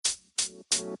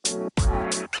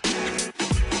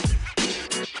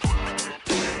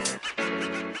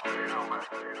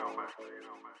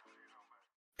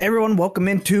Everyone, welcome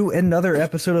into another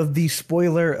episode of the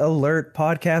Spoiler Alert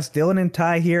podcast. Dylan and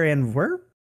Ty here, and we're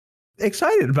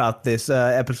excited about this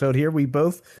episode here. We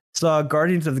both saw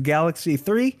Guardians of the Galaxy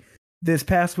 3 this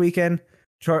past weekend.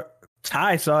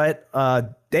 Ty saw it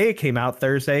day it came out,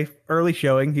 Thursday, early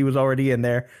showing. He was already in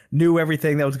there, knew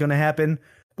everything that was going to happen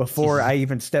before I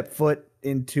even stepped foot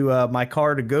into my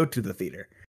car to go to the theater.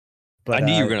 But I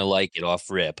knew you were going to like it off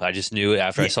rip. I just knew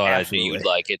after I saw it, absolutely. I knew you'd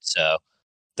like it. So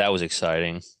that was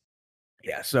exciting.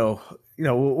 Yeah, so,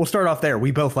 we'll start off there.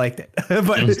 We both liked it.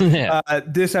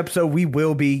 But this episode, we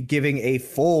will be giving a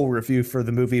full review for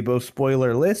the movie, both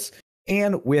spoilerless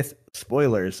and with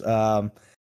spoilers.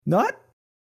 Not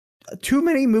too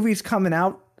many movies coming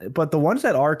out, but the ones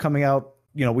that are coming out,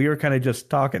 we were kind of just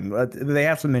talking. They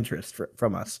have some interest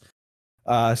from us.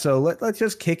 So let's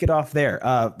just kick it off there.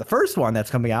 The first one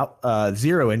that's coming out,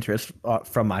 zero interest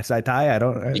from my side, Ty. I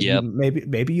don't. Yep.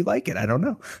 Maybe you like it. I don't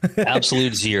know.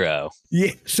 Absolute zero.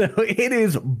 Yeah. So it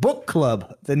is Book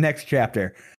Club, the next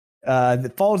chapter.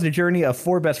 That follows the journey of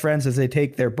four best friends as they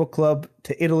take their book club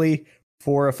to Italy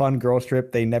for a fun girls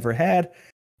trip they never had.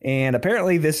 And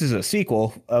apparently, this is a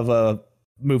sequel of a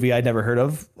movie I'd never heard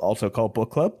of, also called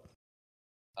Book Club.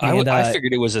 I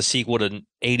figured it was a sequel to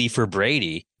 80 for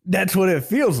Brady. That's what it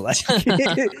feels like.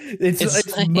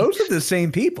 it's like, most of the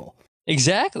same people.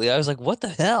 Exactly. I was like, what the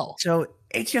hell? So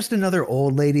it's just another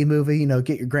old lady movie,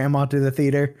 get your grandma to the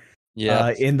theater.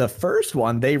 Yeah. In the first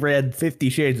one, they read 50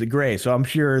 Shades of Grey. So I'm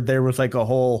sure there was like a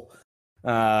whole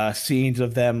scenes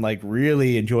of them like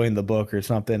really enjoying the book or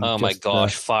something. Oh my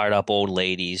gosh. Fired up old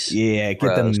ladies. Yeah.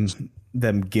 Get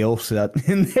them gilfs up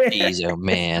in there. Jeez, oh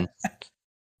man.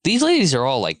 These ladies are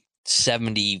all like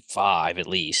 75 at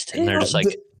least. And they're just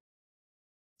like,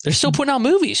 they're still putting out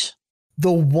movies.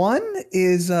 The one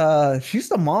is she's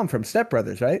the mom from Step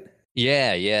Brothers, right?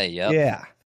 Yeah. Yeah.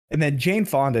 And then Jane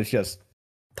Fonda's just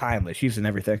timeless. She's in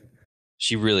everything.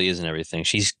 She really is in everything.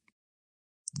 She's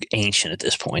ancient at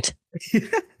this point.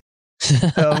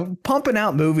 Pumping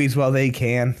out movies while they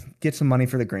can. Get some money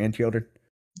for the grandchildren.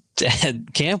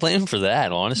 Can't blame them for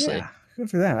that, honestly. Yeah, good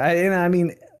for them. I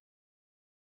mean,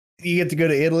 you get to go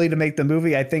to Italy to make the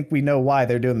movie. I think we know why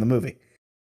they're doing the movie.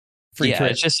 Free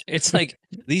trip. It's like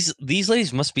these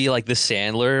ladies must be like the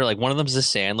Sandler. Like one of them's the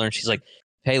Sandler, and she's like,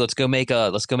 "Hey, let's go make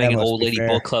an old lady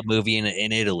book club movie in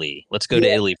Italy. Let's go to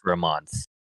Italy for a month."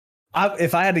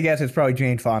 If I had to guess, it's probably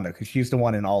Jane Fonda because she's the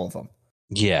one in all of them.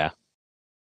 Yeah,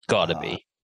 gotta be.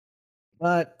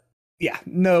 But yeah,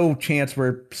 no chance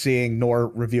we're seeing nor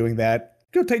reviewing that.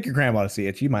 Go take your grandma to see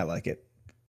it. She might like it.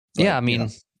 But, yeah, I mean,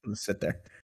 sit there.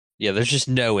 Yeah, there's just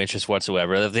no interest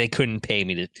whatsoever. They couldn't pay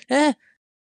me to.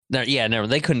 Never.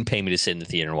 They couldn't pay me to sit in the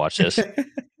theater and watch this. All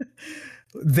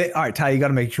right, Ty, you got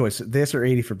to make a choice. This or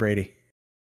 80 for Brady?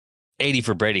 80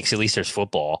 for Brady, because at least there's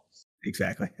football.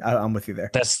 Exactly. I'm with you there.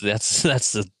 It's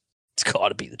got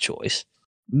to be the choice.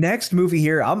 Next movie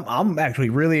here, I'm actually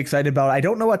really excited about. I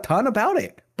don't know a ton about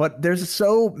it, but there's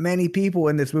so many people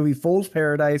in this movie. Fool's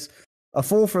Paradise. A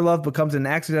fool for love becomes an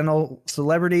accidental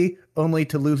celebrity only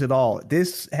to lose it all.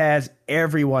 This has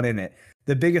everyone in it.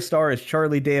 The biggest star is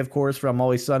Charlie Day, of course, from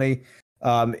Always Sunny.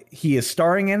 He is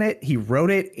starring in it. He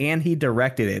wrote it and he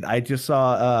directed it. I just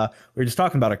saw, we were just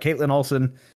talking about her. Caitlin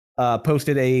Olsen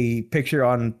posted a picture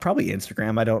on probably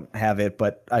Instagram. I don't have it,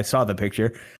 but I saw the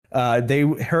picture.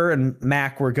 Her and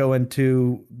Mac were going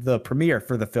to the premiere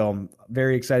for the film.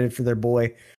 Very excited for their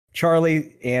boy,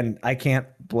 Charlie, and I can't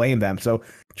blame them. So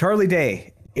Charlie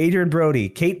Day, Adrian Brody,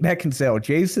 Kate Beckinsale,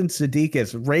 Jason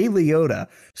Sudeikis, Ray Liotta.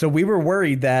 So we were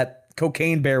worried that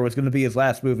Cocaine Bear was going to be his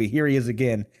last movie. Here he is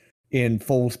again in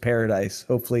Fool's Paradise,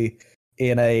 hopefully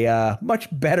in a much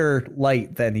better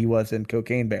light than he was in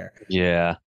Cocaine Bear.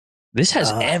 Yeah. This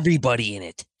has everybody in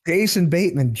it. Jason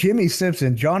Bateman, Jimmy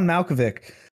Simpson, John Malkovich,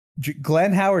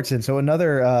 Glenn Howardson, so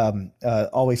another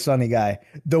Always Sunny guy.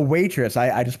 The waitress,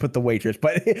 I just put the waitress,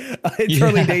 but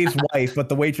Charlie Day's wife, but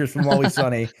the waitress from Always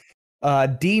Sunny.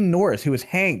 Dean Norris, who is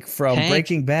Hank from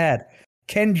Breaking Bad.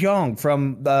 Ken Jeong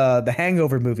from the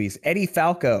Hangover movies. Eddie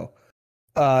Falco,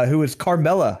 who is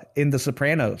Carmela in The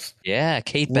Sopranos. Yeah,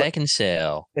 Kate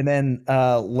Beckinsale. And then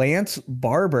Lance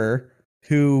Barber,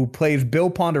 who plays Bill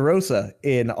Ponderosa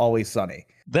in Always Sunny.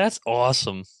 That's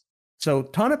awesome. So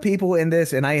ton of people in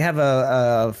this, and I have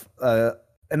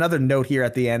another note here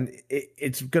at the end.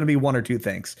 It's going to be one or two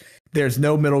things. There's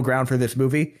no middle ground for this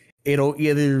movie. It'll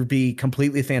either be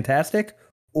completely fantastic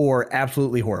or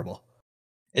absolutely horrible.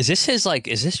 Is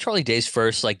this Charlie Day's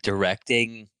first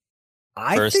directing?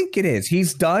 I think it is.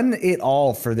 He's done it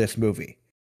all for this movie.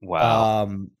 Wow.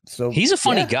 So He's a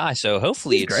funny yeah, guy, so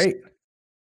he's great.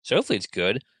 hopefully it's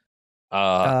good.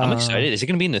 I'm Uh, excited. Is it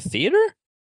going to be in the theater?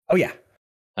 oh yeah,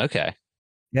 Okay.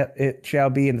 yep. It shall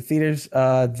be in the theaters.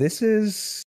 This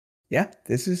is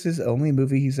his only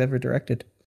movie he's ever directed.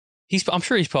 I'm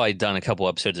sure he's probably done a couple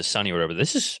episodes of Sunny or whatever.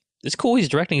 It's cool. He's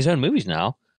directing his own movies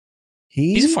now.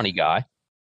 He's a He funny guy.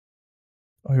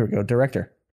 Oh, here we go.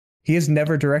 Director. He has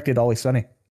never directed Always Sunny.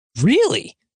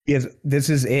 Really? He has. This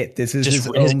is it. This is Just his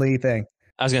only thing.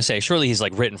 I was gonna say, surely he's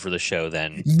like written for the show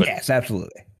then. But Yes,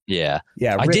 absolutely. yeah,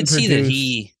 Yeah, I written, did see that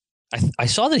produced. I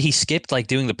saw that he skipped like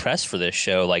doing the press for this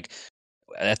show, like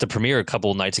at the premiere a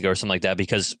couple of nights ago or something like that,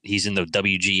 because he's in the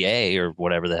WGA or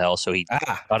whatever the hell. So he,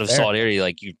 out of Fair. solidarity,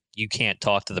 like you can't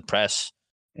talk to the press,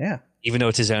 Yeah, even though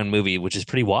it's his own movie, which is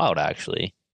pretty wild,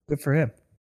 actually. good for him.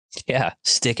 Yeah,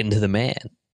 sticking to the man.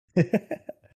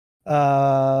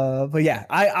 But yeah,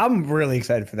 I'm really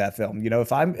excited for that film. You know,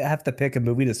 if I have to pick a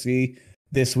movie to see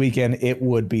this weekend, it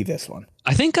would be this one.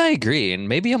 I think I agree, and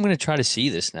maybe I'm going to try to see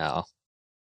this now.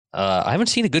 I haven't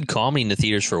seen a good comedy in the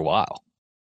theaters for a while.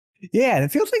 Yeah, and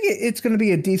it feels like it's going to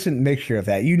be a decent mixture of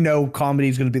that. You know, comedy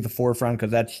is going to be the forefront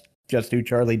because that's just who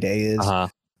Charlie Day is. Uh-huh.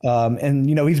 And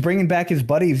you know, he's bringing back his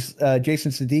buddies,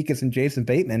 Jason Sudeikis and Jason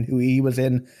Bateman, who he was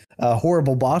in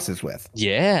Horrible Bosses with.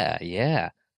 Yeah, yeah.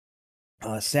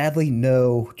 Sadly,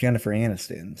 no Jennifer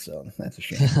Aniston, so that's a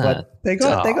shame. But they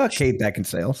got Kate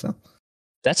Beckinsale, so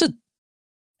that's a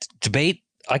debate.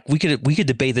 Like we could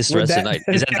debate this the rest of the night.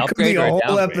 Is that an upgrade or a whole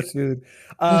downgrade?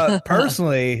 Episode?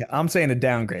 Personally, I'm saying a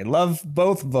downgrade. Love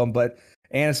both of them, but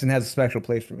Aniston has a special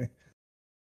place for me.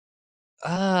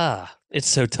 It's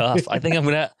so tough. I think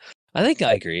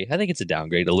I agree. I think it's a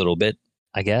downgrade a little bit,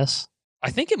 I guess. I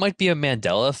think it might be a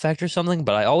Mandela effect or something,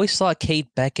 but I always thought Kate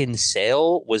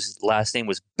Beckinsale last name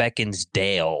was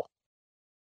Beckinsdale.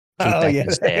 Kate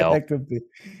Beckinsale. That could be.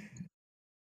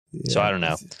 Yeah. So I don't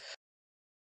know.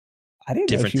 I didn't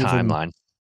Different know she was timeline. in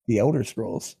The Elder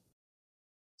Scrolls.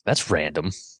 That's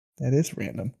random. That is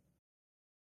random.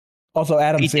 Also,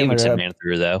 Adam Pete Sandler Davidson ran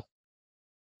through her, though.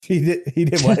 He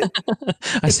did what?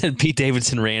 I said Pete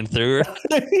Davidson ran through her.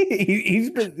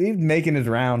 he's making his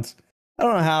rounds. I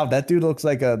don't know how that dude looks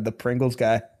like the Pringles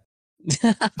guy.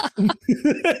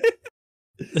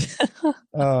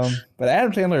 But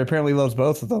Adam Sandler apparently loves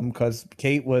both of them because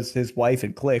Kate was his wife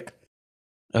in Click.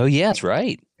 Oh yeah, that's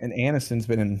right. And Aniston's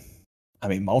been in,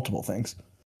 multiple things.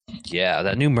 Yeah,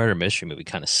 that new murder mystery movie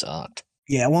kind of sucked.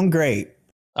 Yeah, one great.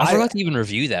 I forgot to even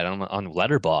review that on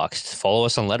Letterboxd. Follow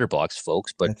us on Letterboxd,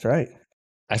 folks. But that's right.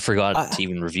 I forgot to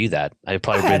even review that. I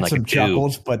probably had been like some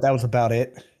chuckles, but that was about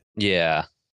it. Yeah.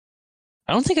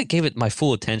 I don't think I gave it my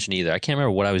full attention either. I can't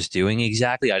remember what I was doing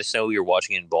exactly. I just know we were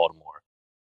watching it in Baltimore.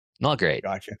 Not great.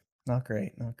 Gotcha. Not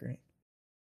great.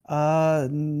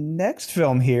 Next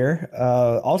film here,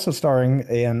 also starring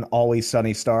an Always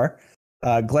Sunny star.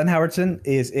 Glenn Howerton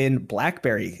is in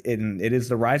Blackberry, and it is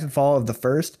the rise and fall of the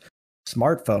first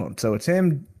smartphone. So it's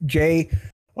him, Baruchel.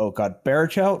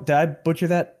 Did I butcher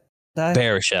that?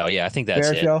 Baruchel, yeah, I think that's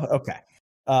Baruchel? it. Okay.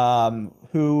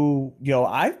 Who,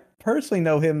 I personally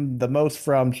know him the most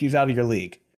from She's Out of Your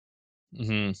League.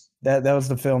 Mm-hmm. That was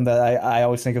the film that I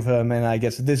always think of him, and I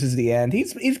guess This Is the End.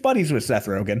 He's buddies with Seth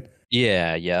Rogen.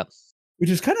 Yeah. Which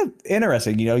is kind of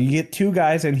interesting. You get two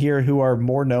guys in here who are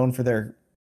more known for their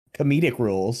comedic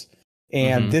roles,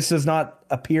 and this does not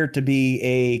appear to be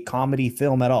a comedy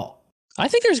film at all. I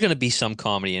think there's going to be some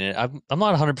comedy in it. I'm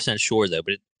not 100% sure though,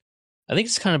 but I think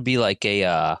it's kind of be like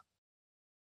it's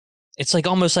like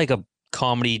almost like a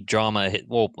comedy drama.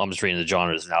 Well, I'm just reading the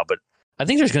genres now, but I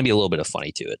think there's going to be a little bit of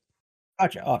funny to it.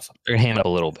 Gotcha. Awesome. They're going to ham it up a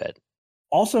little bit.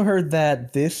 Also heard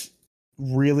that this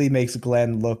really makes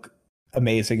Glenn look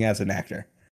amazing as an actor.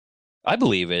 I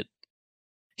believe it.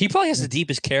 He probably has the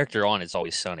deepest character on It's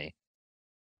Always Sunny.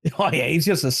 Oh yeah, he's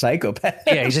just a psychopath.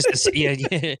 Yeah, he's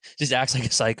just acts like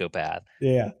a psychopath.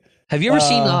 Yeah. Have you ever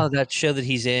seen that show that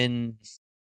he's in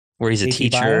where he's a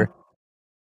teacher? Bio?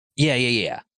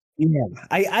 Yeah. Yeah.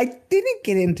 I didn't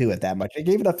get into it that much. I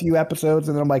gave it a few episodes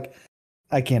and then I'm like,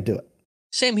 I can't do it.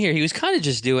 Same here. He was kind of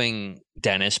just doing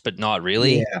Dennis, but not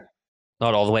really. Yeah.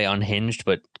 Not all the way unhinged,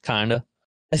 but kind of.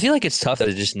 I feel like it's tough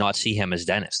to just not see him as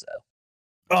Dennis,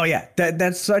 though. Oh, yeah.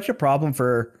 That's such a problem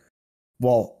for,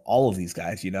 all of these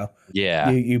guys, Yeah.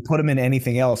 You put him in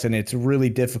anything else, and it's really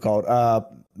difficult.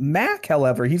 Mac,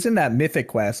 however, he's in that Mythic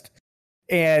Quest.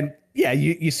 And, yeah,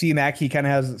 you see Mac, he kind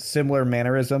of has similar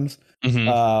mannerisms.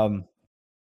 Mm-hmm.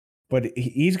 But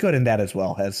he's good in that as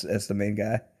well as the main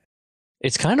guy.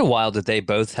 It's kind of wild that they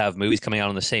both have movies coming out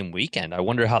on the same weekend. I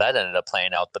wonder how that ended up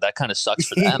playing out, but that kind of sucks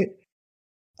for them.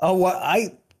 Oh, well,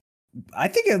 I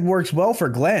think it works well for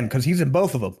Glenn because he's in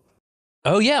both of them.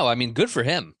 Oh yeah, well, I mean, good for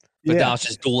him. But now Yeah, it's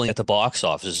just dueling at the box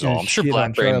office is gonna all. I'm sure shit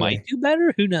on BlackBerry might Charlie. do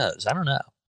better. Who knows? I don't know.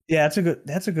 Yeah,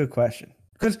 that's a good question.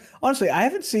 Because honestly,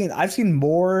 I've seen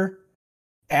more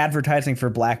advertising for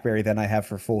BlackBerry than I have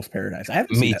for Fool's Paradise. I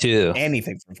haven't seen Me too.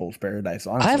 anything for Fool's Paradise,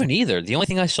 I honestly. haven't either. The only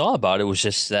thing I saw about it was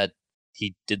just that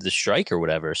he did the strike or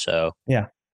whatever. So Yeah,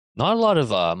 not a lot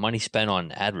of money spent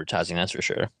on advertising, that's for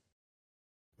sure.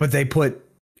 but they put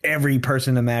every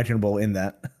person imaginable in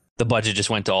that. The budget just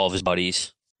went to all of his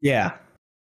buddies. Yeah,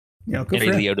 good Ray for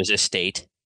him. Liotta's estate.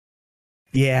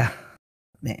 Yeah,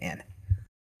 man,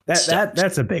 that So that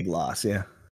that's a big loss. Yeah.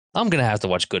 I'm gonna have to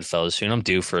watch Goodfellas soon. I'm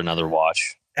due for another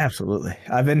watch. Absolutely.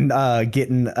 I've been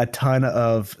getting a ton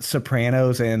of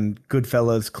Sopranos and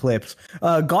Goodfellas clips.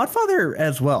 Godfather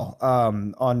as well,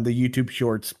 on the YouTube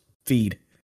Shorts feed.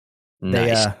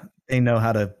 They Nice. they know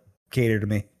how to cater to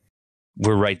me.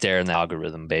 We're right there in the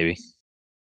algorithm, baby.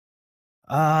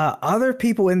 Other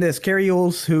people in this, Carrie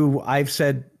Yules, who I've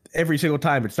said every single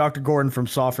time, it's Dr. Gordon from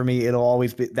Saw for me. It'll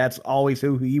always be, that's always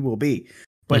who he will be.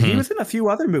 But he Mhm. was in a few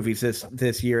other movies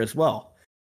this year as well.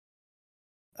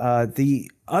 The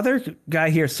other guy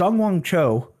here, Sung Wong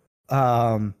Cho,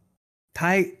 Ty,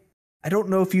 I don't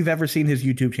know if you've ever seen his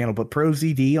YouTube channel, but Pro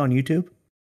ZD on YouTube.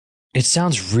 It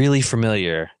sounds really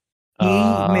familiar. He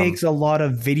Um, makes a lot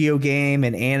of video game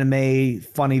and anime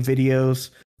funny videos,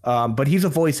 but he's a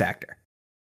voice actor.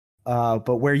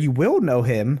 But where you will know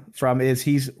him from is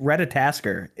he's Retta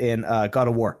Tasker in God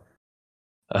of War.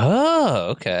 oh,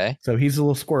 okay. So he's a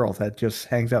little squirrel that just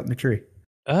hangs out in the tree.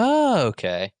 Oh,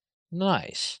 okay.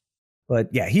 Nice. But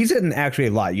yeah, he's in actually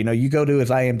a lot. You go to his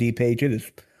IMDb page, it is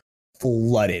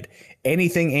flooded.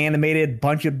 Anything animated,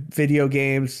 bunch of video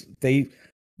games. They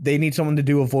need someone to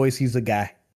do a voice. He's the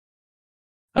guy.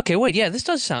 Okay, wait, yeah, this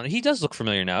does sound. He does look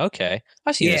familiar now. Okay,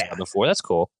 I've seen this guy Yeah. before. That's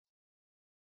cool.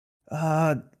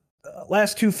 Uh,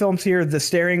 last two films here. The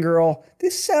Staring Girl.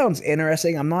 This sounds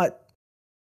interesting. I'm not,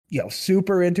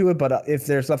 super into it, but if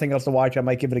there's nothing else to watch, I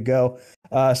might give it a go.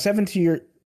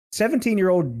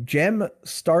 17-year-old Jem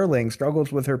Starling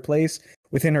struggles with her place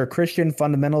within her Christian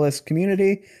fundamentalist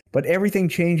community, but everything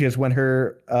changes when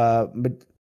her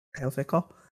how's that called?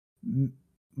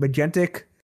 Magentic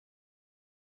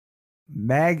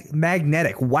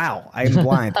magnetic. Wow, I am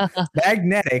blind.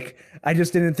 Magnetic. I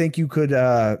just didn't think you could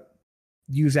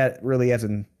use that really as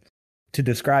to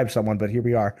describe someone, but here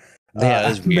we are. Yeah,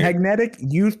 that's weird. Magnetic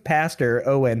youth pastor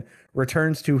Owen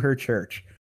returns to her church.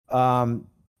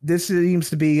 This seems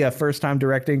to be a first time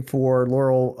directing for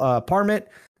Laurel Parmet.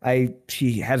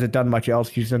 She hasn't done much else.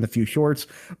 She's done a few shorts,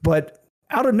 but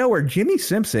out of nowhere, Jimmy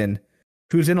Simpson,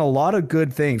 who's in a lot of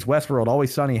good things, Westworld,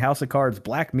 Always Sunny, House of Cards,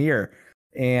 Black Mirror,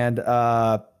 and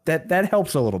that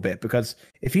helps a little bit because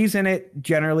if he's in it,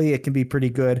 generally it can be pretty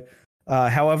good.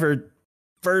 However,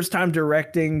 first time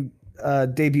directing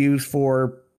debuts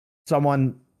for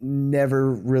someone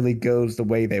never really goes the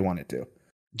way they want it to.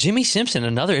 Jimmy Simpson,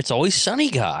 another It's Always Sunny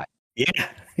guy. Yeah,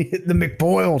 the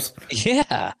McBoyles.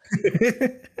 Yeah.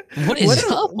 What is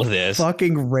up with this?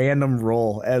 Fucking random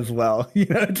role as well.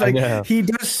 It's like he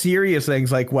does serious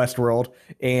things like Westworld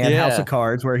and House of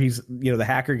Cards, where he's the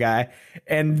hacker guy,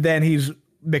 and then he's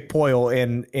McPoyle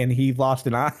and he lost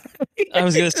an eye. I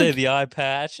was gonna say the eye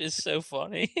patch is so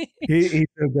funny. He's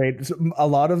so great. A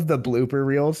lot of the blooper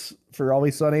reels for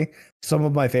Always Sunny, some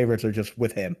of my favorites are just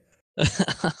with him.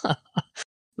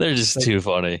 They're just too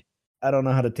funny. I don't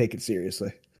know how to take it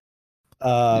seriously.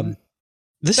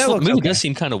 This movie does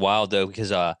seem kind of wild though,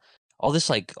 because all those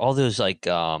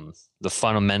the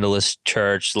fundamentalist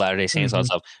church, Latter-day Saints, all that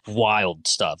stuff, wild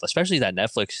stuff. Especially that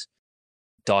Netflix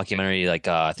documentary, I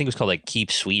think it was called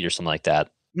Keep Sweet or something like that.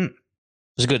 It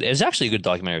was good. It was actually a good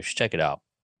documentary. You should check it out.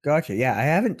 Gotcha. Yeah, I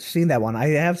haven't seen that one.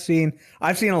 I've seen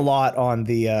a lot on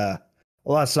the a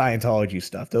lot of Scientology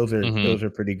stuff. Those are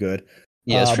pretty good.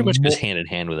 Yeah, it's pretty much goes hand in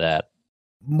hand with that.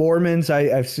 Mormons,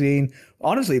 I've seen.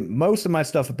 Honestly, most of my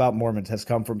stuff about Mormons has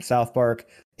come from South Park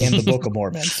and the Book of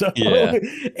Mormon. So, yeah.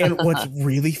 And what's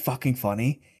really fucking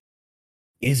funny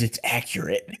is it's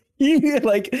accurate.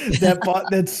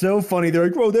 That's so funny. They're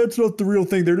like, "Bro, that's not the real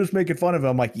thing. They're just making fun of it."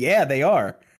 I'm like, "Yeah, they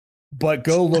are." But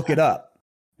go look it up.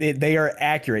 They are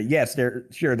accurate. Yes,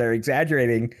 they're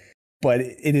exaggerating, but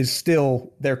it is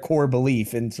still their core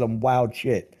belief in some wild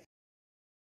shit.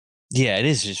 Yeah, it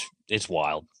is it's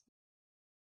wild.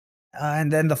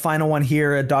 And then the final one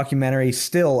here, a documentary,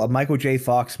 still a Michael J.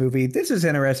 Fox movie. This is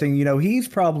interesting. He's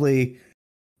probably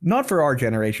not for our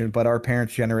generation, but our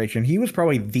parents' generation. He was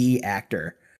probably the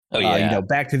actor. Oh yeah.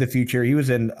 Back to the Future. He was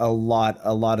in a lot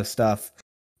of stuff.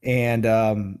 And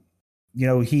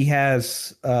he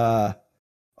has oh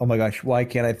my gosh, why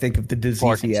can't I think of the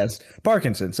disease he has?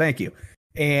 Parkinson's. Thank you.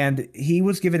 And he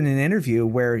was given an interview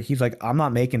where he's like, I'm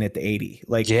not making it to 80.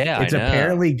 Like, Yeah, I it's know.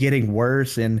 apparently getting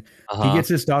worse. And he Uh-huh. gets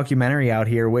this documentary out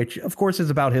here, which, of course, is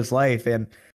about his life. And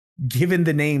given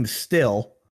the name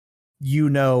Still,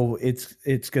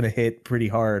 it's going to hit pretty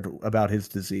hard about his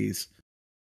disease.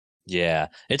 Yeah,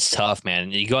 it's tough,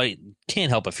 man. Can't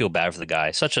help but feel bad for the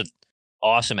guy. Such an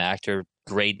awesome actor,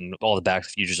 great in all the Back to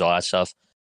the Futures, all that stuff.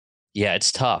 Yeah,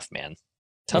 it's tough, man.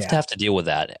 Tough to Yeah. have to deal with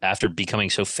that after becoming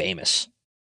so famous.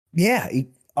 Yeah.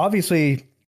 Obviously,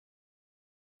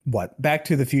 what Back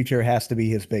to the Future has to be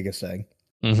his biggest thing.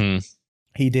 Mm-hmm.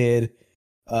 He did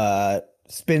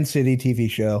Spin City TV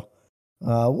show.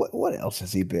 What else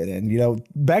has he been in?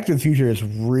 Back to the Future is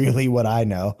really what I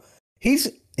know.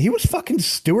 He was fucking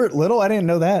Stuart Little. I didn't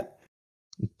know that.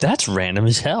 That's random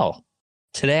as hell.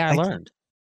 Today I I learned.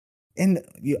 and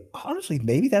honestly,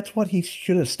 maybe that's what he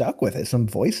should have stuck with, is some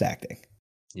voice acting.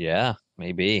 Yeah,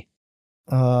 maybe.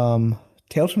 Um,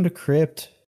 Tales from the Crypt,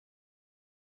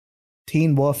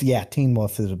 Teen Wolf. Yeah, Teen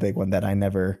Wolf is a big one that I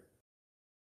never.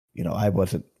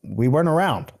 We weren't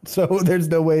around, so there's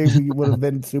no way we would have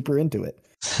been super into it.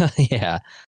 Yeah.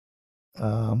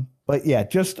 But yeah,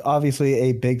 just obviously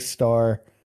a big star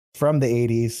from the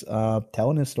 80s,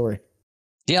 telling his story.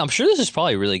 Yeah, I'm sure this is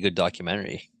probably a really good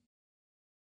documentary.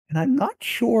 And I'm not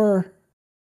sure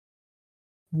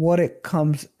what it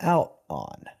comes out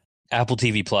on. Apple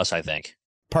TV Plus, I think.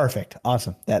 Perfect.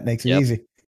 Awesome. That makes it Yep. easy.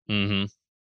 Mm-hmm.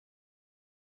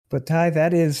 But Ty,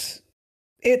 that is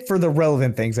it for the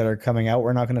relevant things that are coming out.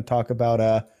 We're not going to talk about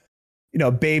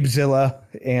Babezilla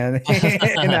and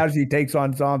and how she takes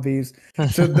on zombies.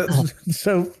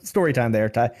 So story time there,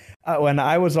 Ty. When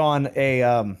I was on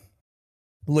a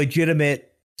legitimate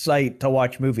site to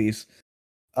watch movies,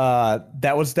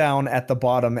 that was down at the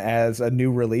bottom as a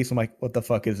new release. I'm like, what the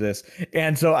fuck is this?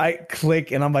 And so I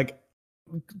click and I'm like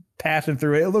passing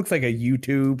through it. It looks like a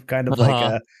YouTube kind of like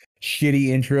Uh-huh. a shitty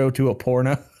intro to a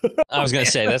porno. I was gonna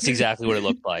say that's exactly what it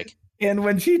looked like. And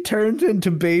when she turns into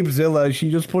Babezilla,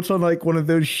 she just puts on like one of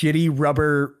those shitty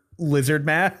rubber lizard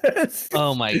masks.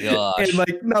 Oh my And gosh.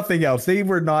 like nothing else. They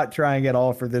were not trying at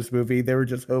all for this movie. They were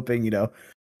just hoping,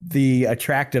 the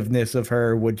attractiveness of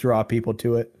her would draw people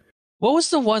to it. What was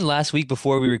the one last week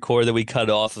before we recorded that we cut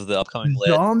off of the upcoming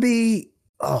list? Zombie.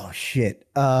 Oh shit.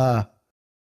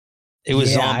 It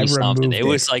was Yeah, I zombie something. It removed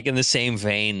it. was like in the same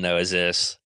vein though as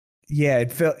this. Yeah,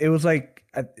 it was like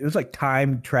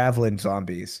time traveling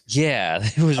zombies. Yeah,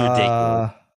 it was ridiculous. Uh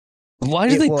Why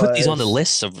do it they put these on the was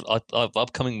lists of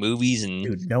upcoming movies and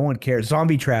dude, no one cares.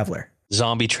 Zombie Traveler.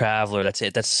 Zombie Traveler? That's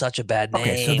it. That's such a bad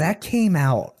Okay, so name. that came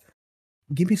out.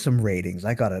 Give me some ratings.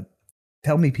 I gotta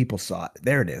tell me people saw it.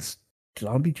 There it is.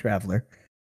 Zombie Traveler.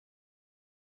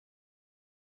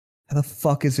 How the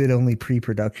fuck is it only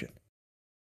pre-production?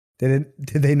 Did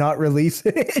they not release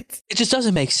it? It just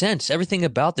doesn't make sense. Everything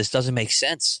about this doesn't make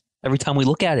sense every time we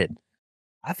look at it.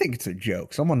 I think it's a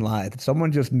joke. Someone lied.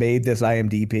 Someone just made this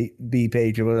IMDb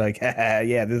page and was like,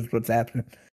 yeah, this is what's happening.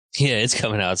 Yeah, it's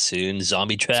coming out soon.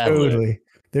 Zombie Traveler. Totally.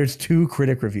 There's 2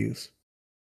 critic reviews.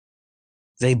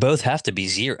 They both have to be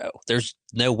 0. There's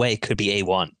no way it could be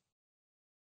A1.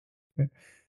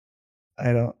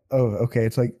 I don't. Oh, okay.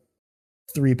 It's like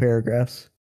 3 paragraphs.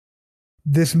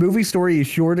 This movie story is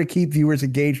sure to keep viewers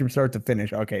engaged from start to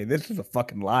finish. Okay, this is a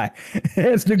fucking lie.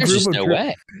 As the There's group just of no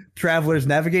way. travelers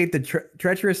navigate the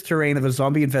treacherous terrain of a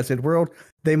zombie-infested world,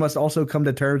 they must also come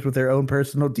to terms with their own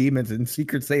personal demons and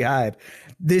secrets they hide.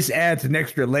 This adds an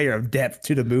extra layer of depth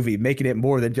to the movie, making it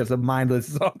more than just a mindless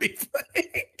zombie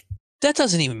flick. That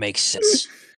doesn't even make sense.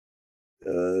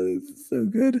 So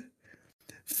good.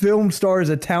 Film stars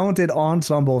a talented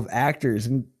ensemble of actors,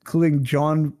 including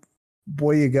John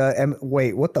Boyega.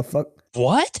 Wait, what the fuck?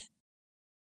 What?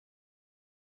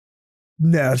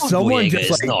 No, John someone Boyega just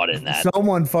is like not in that.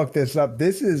 someone fucked this up.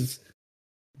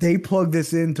 They plugged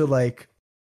this into like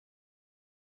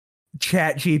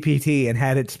Chat GPT and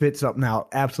had it spit something out.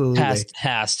 Absolutely.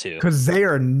 Has to. Because they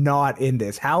are not in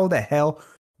this. How the hell?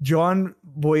 John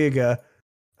Boyega,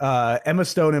 Emma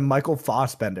Stone, and Michael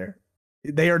Fassbender.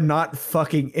 They are not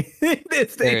fucking in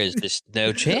this thing. There is just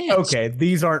no chance. Okay,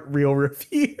 these aren't real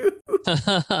reviews.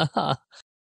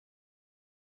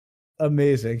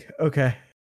 Amazing. Okay.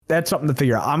 That's something to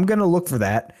figure out. I'm going to look for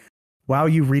that while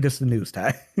you read us the news,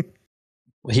 Ty.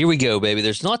 Well, here we go, baby.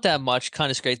 There's not that much.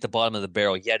 Kind of scraped the bottom of the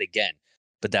barrel yet again,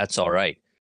 but that's all right.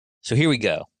 So here we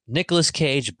go. Nicolas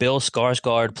Cage, Bill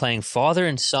Skarsgård playing father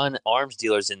and son arms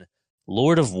dealers in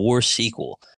Lord of War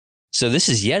sequel. So this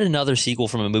is yet another sequel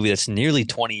from a movie that's nearly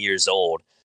 20 years old.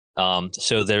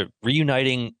 So they're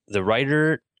reuniting the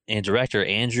writer and director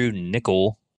Andrew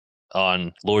Niccol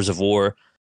on Lords of War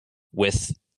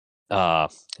with uh,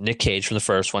 Nick Cage from the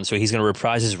first one. So he's going to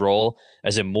reprise his role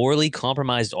as a morally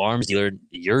compromised arms dealer,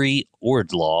 Yuri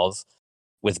Ordlov,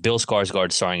 with Bill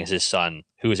Skarsgård starring as his son,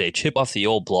 who is a chip off the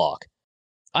old block.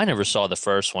 I never saw the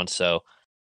first one, so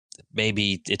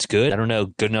maybe it's good. I don't know,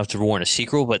 good enough to warrant a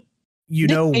sequel, but You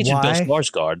Nick know Cage and Bill why?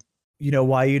 Skarsgård, You know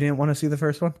why you didn't want to see the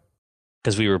first one?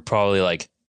 because we were probably like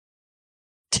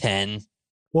 10.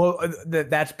 Well,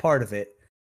 that's part of it.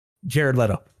 Jared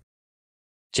Leto.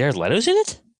 Jared Leto's in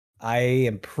it? I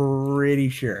am pretty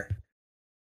sure.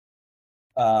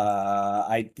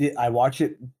 I watched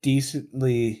it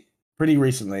decently pretty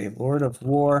recently. Lord of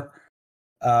War.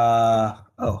 Yeah,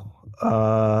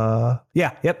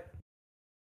 yep.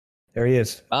 There he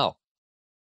is. Oh,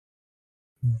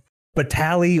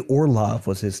 Vitaly Orlov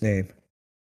was his name.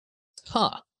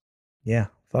 huh. Yeah,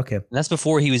 fuck him. And that's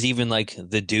before he was even like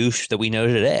the douche that we know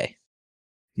today.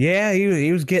 Yeah,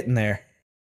 he was getting there.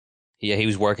 Yeah, he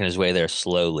was working his way there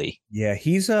slowly. Yeah,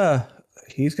 he's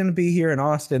gonna be here in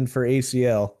Austin for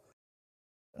ACL,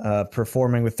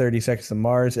 performing with 30 Seconds to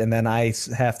Mars, and then I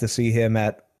have to see him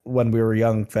at When We Were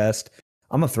Young Fest.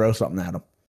 I'm gonna throw something at him.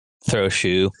 Throw a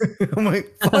shoe. I'm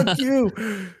like, fuck you.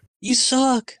 You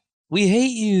suck. We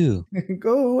hate you.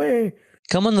 Go away.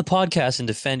 Come on the podcast and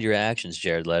defend your actions,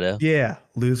 Jared Leto. Yeah,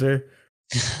 loser.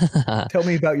 Tell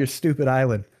me about your stupid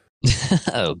island.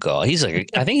 Oh god, he's like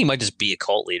I think he might just be a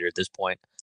cult leader at this point.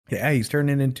 Yeah, he's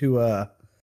turning into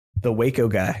the Waco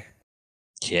guy.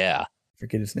 Yeah.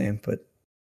 Forget his name, but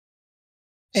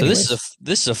So anyways.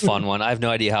 this is a fun one. I have no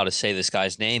idea how to say this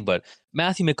guy's name, but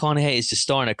Matthew McConaughey is to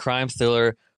star in a crime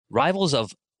thriller, Rivals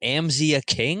of Amzia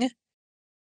King.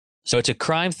 So it's a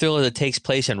crime thriller that takes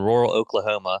place in rural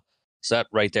Oklahoma. So that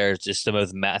right there is just the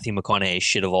most Matthew McConaughey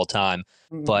shit of all time.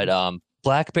 But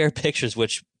Black Bear Pictures,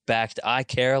 which backed I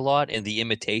Care a Lot and The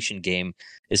Imitation Game,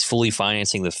 is fully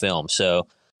financing the film. So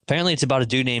apparently it's about a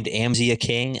dude named Amzia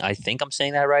King. I think I'm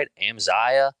saying that right.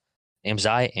 Amzia.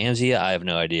 I have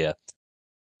no idea.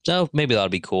 So maybe that'll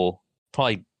be cool.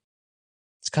 Probably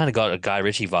it's kind of got a Guy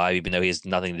Ritchie vibe, even though he has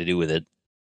nothing to do with it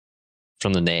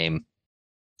from the name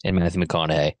and Matthew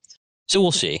McConaughey. So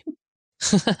we'll see.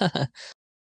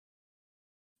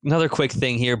 Another quick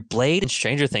thing here. Blade and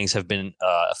Stranger Things have been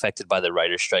affected by the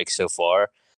writer's strike so far.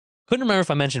 Couldn't remember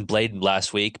if I mentioned Blade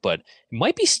last week, but it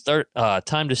might be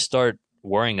time to start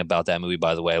worrying about that movie,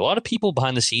 by the way. A lot of people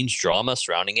behind the scenes drama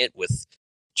surrounding it with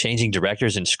changing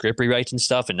directors and script rewrites and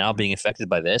stuff, and now being affected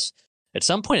by this. At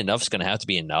some point, enough's going to have to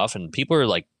be enough, and people are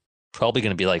like probably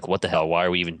going to be like, what the hell? Why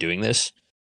are we even doing this?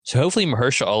 So hopefully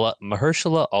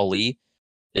Mahershala Ali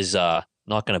is not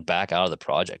going to back out of the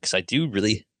project, because I do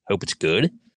really hope it's good.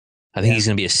 I think he's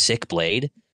going to be a sick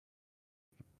Blade,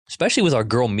 especially with our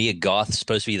girl Mia Goth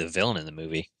supposed to be the villain in the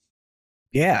movie.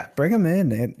 Yeah, bring him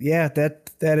in. And yeah,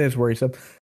 that is worrisome.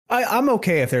 I'm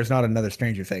okay if there's not another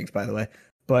Stranger Things, by the way.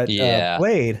 But Yeah.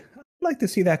 Blade, I'd like to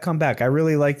see that come back. I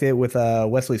really liked it with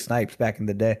Wesley Snipes back in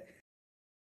the day.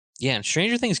 Yeah, and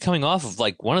Stranger Things coming off of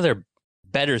like one of their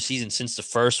better seasons since the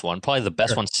first one, probably the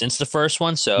best one since the first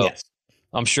one. So Yes.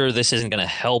 I'm sure this isn't going to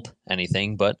help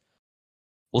anything, but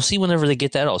we'll see whenever they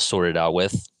get that all sorted out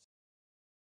with.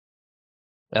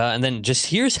 And then just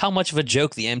here's how much of a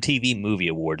joke the MTV Movie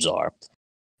Awards are.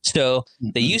 So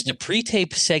they used a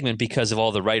pre-tape segment because of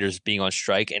all the writers being on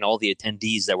strike and all the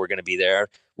attendees that were going to be there.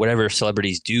 Whatever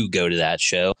celebrities do go to that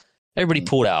show, everybody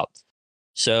pulled out.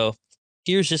 So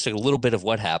here's just a little bit of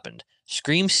what happened.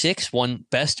 Scream 6 won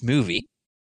Best Movie.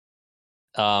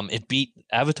 It beat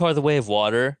Avatar: The Way of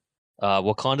Water,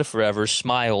 Wakanda Forever,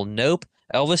 Smile, Nope,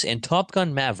 Elvis, and Top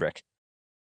Gun: Maverick.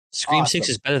 Scream 6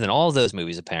 is better than all of those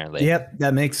movies, apparently. Yep,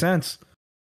 that makes sense.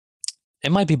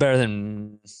 It might be better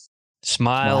than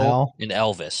Smile and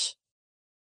Elvis.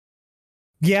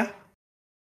 Yeah.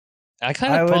 I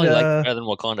kind of probably like it better than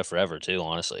Wakanda Forever, too,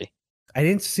 honestly. I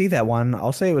didn't see that one.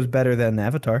 I'll say it was better than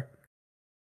Avatar.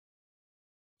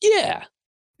 Yeah.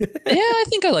 Yeah, I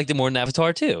think I liked it more than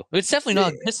Avatar, too. It's definitely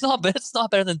not, it's not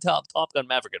better than Top Gun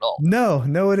Maverick at all.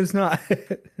 No, it is not.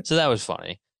 So that was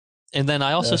funny. And then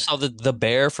I also saw that the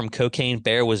bear from Cocaine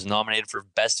Bear was nominated for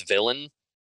Best Villain,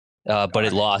 but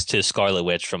it lost to Scarlet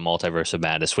Witch from Multiverse of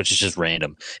Madness, which is just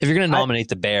random. If you're going to nominate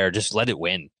the bear, just let it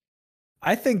win.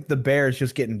 I think the bear is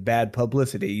just getting bad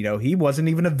publicity. You know, he wasn't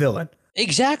even a villain.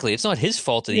 Exactly. It's not his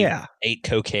fault that he ate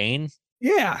cocaine.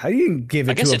 Yeah, I didn't give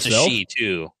it to himself. I guess it's a she,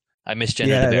 too. I misgendered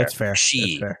the bear. That's fair.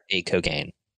 She ate cocaine.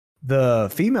 The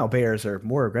female bears are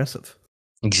more aggressive.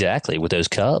 Exactly, with those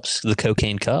cubs, the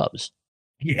cocaine cubs.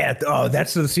 Yeah. Oh,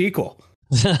 that's the sequel.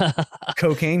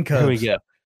 Cocaine cubs. There we go.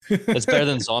 It's better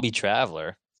than Zombie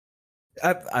Traveler.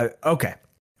 Okay.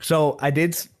 So I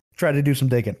did try to do some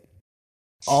digging.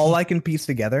 All I can piece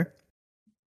together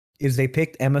is they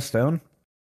picked Emma Stone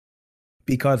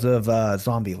because of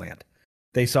Zombieland.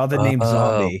 They saw the name Oh,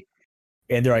 Zombie,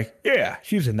 and they're like, "Yeah,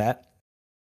 she's in that."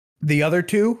 The other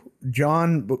two,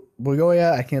 John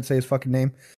Boyega, I can't say his fucking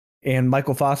name, and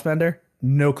Michael Fassbender,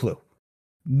 no clue,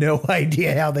 no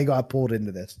idea how they got pulled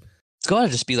into this. it's got to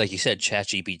just be like you said,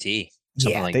 ChatGPT,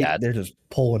 something Yeah, like that. they're just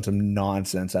pulling some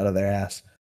nonsense out of their ass.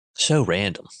 So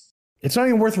random. It's not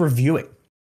even worth reviewing.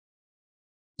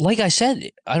 Like I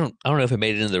said, I don't know if it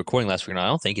made it into the recording last week or not. I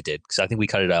don't think it did because I think we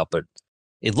cut it out. But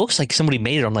it looks like somebody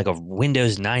made it on like a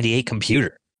Windows 98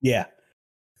 computer. Yeah,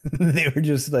 they were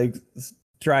just like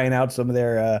trying out some of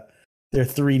their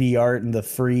 3D art and the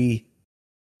free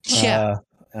Yeah,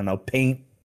 I don't know, paint.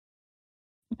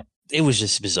 it was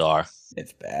just bizarre.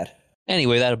 It's bad.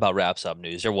 Anyway, that about wraps up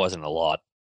news. There wasn't a lot.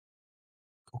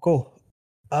 Cool.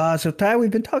 So Ty, we've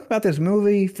been talking about this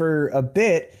movie for a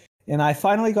bit, and I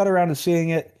finally got around to seeing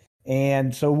it.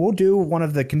 And so we'll do one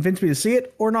of the convince me to see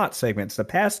it or not segments. The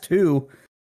past two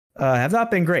have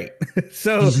not been great.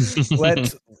 So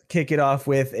let's kick it off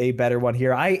with a better one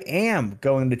here. I am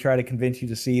going to try to convince you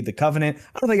to see The Covenant.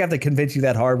 I don't think I have to convince you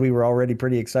that hard. We were already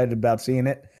pretty excited about seeing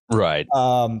it. Right.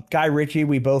 Guy Ritchie,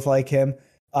 we both like him.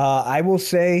 I will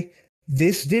say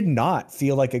this did not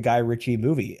feel like a Guy Ritchie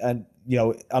movie. And, you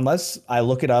know, unless I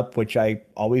look it up, which I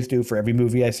always do for every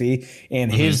movie I see,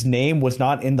 and his name was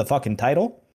not in the fucking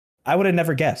title, I would have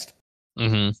never guessed.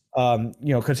 You know,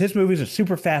 because his movies are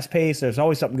super fast paced. There's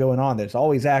always something going on. There's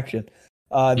always action.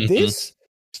 This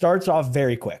starts off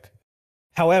very quick.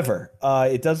 However,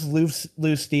 it does lose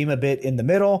steam a bit in the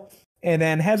middle, and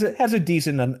then has a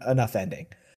decent enough ending.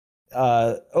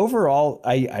 Overall,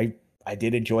 I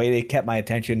did enjoy it. It kept my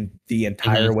attention the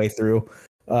entire way through.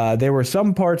 There were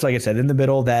some parts, like I said, in the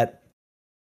middle that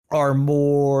are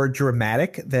more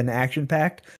dramatic than action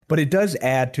packed, but it does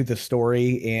add to the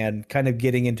story and kind of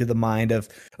getting into the mind of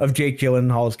Jake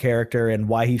Gyllenhaal's character and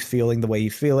why he's feeling the way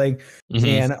he's feeling.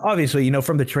 And obviously, you know,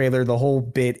 from the trailer, the whole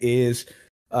bit is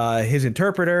his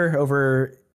interpreter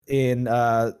over in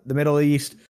the Middle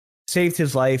East saved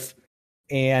his life,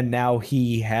 and now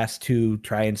he has to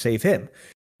try and save him.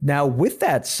 Now, with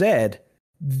that said,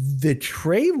 the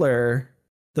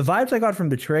vibes I got from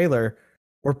the trailer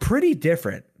were pretty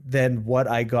different than what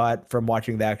I got from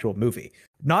watching the actual movie.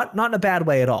 Not in a bad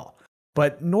way at all.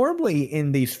 But normally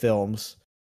in these films,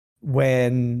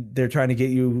 when they're trying to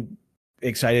get you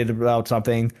excited about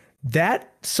something,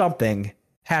 that something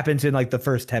happens in like the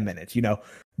first 10 minutes. You know,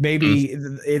 maybe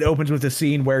it opens with a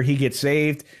scene where he gets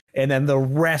saved, and then the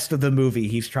rest of the movie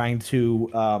he's trying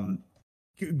to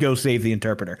go save the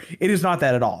interpreter. It is not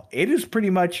that at all. It is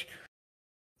pretty much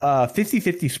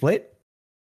 50-50 split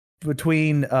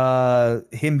between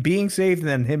him being saved and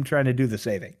then him trying to do the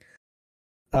saving.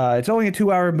 It's only a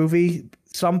 2-hour movie.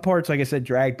 Some parts, like I said,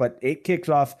 drag, but it kicks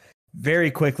off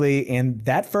very quickly. And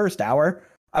that first hour,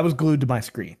 I was glued to my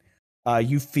screen.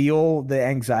 You feel the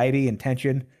anxiety and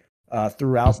tension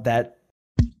throughout that,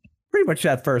 pretty much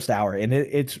that first hour. And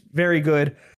it's very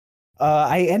good.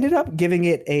 I ended up giving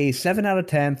it a 7 out of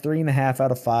 10, 3.5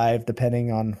 out of 5,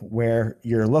 depending on where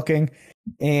you're looking.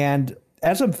 And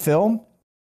as a film,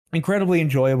 incredibly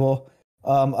enjoyable.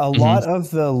 A lot of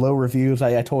the low reviews,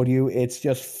 I told you, it's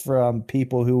just from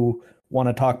people who want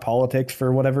to talk politics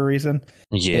for whatever reason.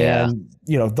 Yeah. And,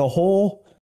 you know, the whole...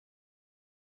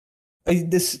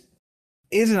 This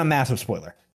isn't a massive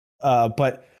spoiler,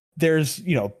 but there's,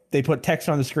 you know, they put text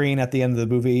on the screen at the end of the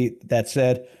movie that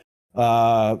said,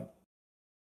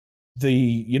 the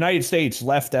United States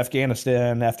left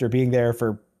Afghanistan after being there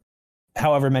for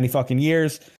however many fucking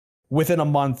years. Within a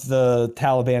month, the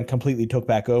Taliban completely took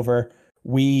back over.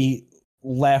 We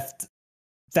left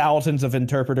thousands of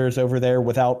interpreters over there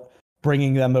without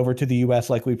bringing them over to the U.S.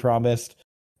 like we promised.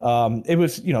 It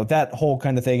was, you know, that whole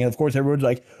kind of thing. And of course, everyone's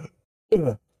like,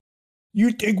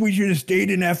 you think we should have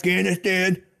stayed in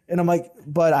Afghanistan? And I'm like,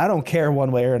 but I don't care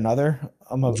one way or another.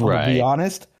 I'm gonna be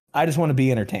honest. I just want to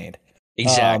be entertained.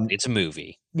 Exactly. It's a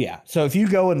movie. Yeah. So if you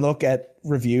go and look at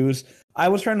reviews, I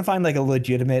was trying to find like a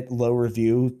legitimate low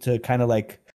review to kind of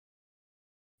like,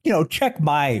 you know, check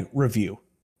my review.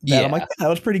 I'm like, yeah, that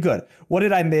was pretty good. What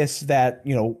did I miss that,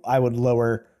 you know, I would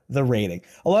lower the rating?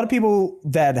 A lot of people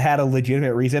that had a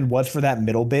legitimate reason was for that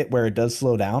middle bit where it does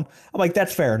slow down. I'm like,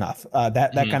 that's fair enough.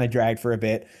 That kind of dragged for a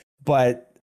bit,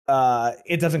 but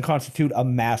it doesn't constitute a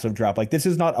massive drop. Like, this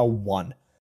is not a 1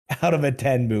 out of a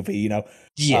 10 movie, you know?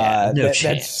 Yeah, no chance.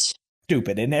 That's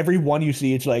stupid. And every one you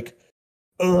see, it's like,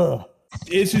 ugh,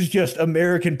 this is just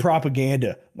American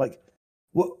propaganda. Like,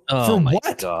 what? Oh for my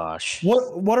what? gosh.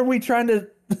 What are we trying to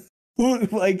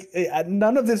like?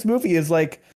 None of this movie is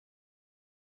like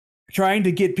trying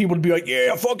to get people to be like,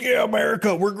 yeah, fuck yeah,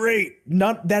 America, we're great.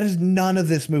 That is none of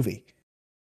this movie.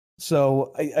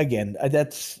 So again,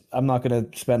 I'm not going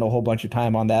to spend a whole bunch of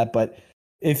time on that, but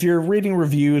if you're reading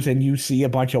reviews and you see a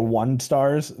bunch of 1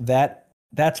 stars,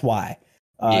 that's why.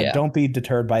 Yeah. Don't be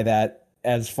deterred by that.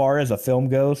 As far as a film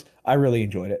goes, I really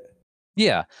enjoyed it.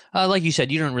 Yeah. Like you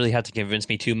said, you don't really have to convince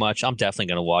me too much. I'm definitely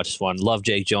going to watch this one. Love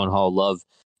Jake Gyllenhaal, love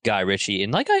Guy Ritchie.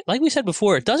 And like we said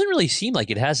before, it doesn't really seem like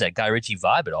it has that Guy Ritchie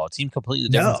vibe at all. It seemed completely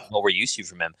different No, from what we're used to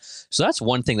from him. So that's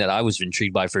one thing that I was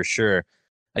intrigued by for sure.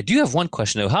 I do have one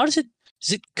question though. Does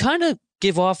it kind of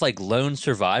give off like lone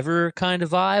survivor kind of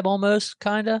vibe almost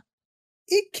kind of?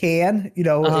 it can,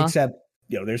 Uh-huh. except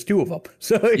there's 2 of them,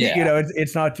 so Yeah.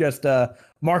 it's not just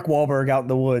Mark Wahlberg out in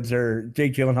the woods or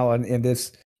Jake Gyllenhaal in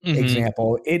this Mhm.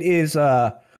 example. It is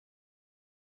I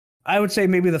would say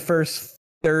maybe the first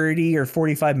 30 or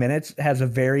 45 minutes has a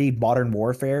very modern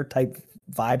warfare type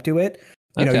vibe to it.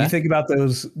 You Okay. think about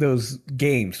those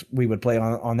games we would play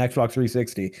on Xbox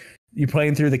 360. You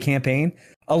playing through the campaign,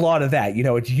 a lot of that.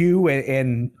 It's you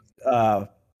and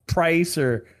Price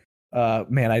or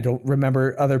man, I don't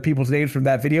remember other people's names from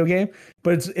that video game,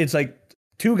 but it's like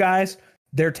 2 guys,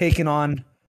 they're taking on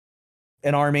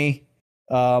an army.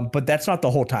 But that's not the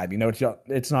whole time.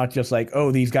 It's not just like,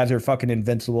 oh, these guys are fucking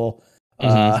invincible.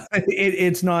 Mhm.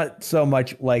 It's not so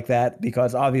much like that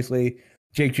because obviously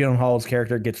Jake Gyllenhaal's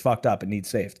character gets fucked up and needs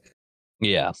saved.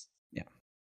 Yeah. Yeah,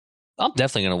 I'm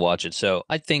definitely going to watch it. So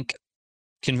I think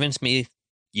convince me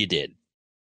you did.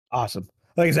 awesome.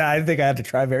 Like I said, I think I have to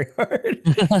try very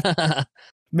hard.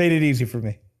 Made it easy for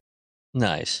me.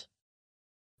 Nice.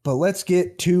 But let's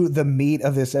get to the meat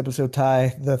of this episode,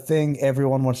 Ty. The thing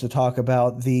everyone wants to talk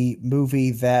about, the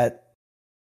movie that,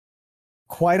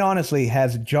 quite honestly,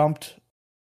 has jumped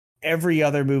every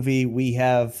other movie we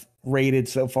have rated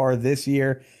so far this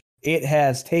year. It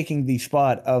has taken the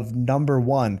spot of number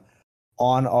 1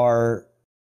 on our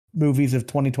movies of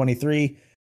 2023,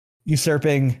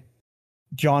 usurping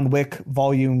John Wick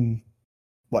Volume,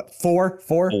 what, 4?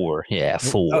 4? 4. Yeah, Oh,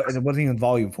 4. it wasn't even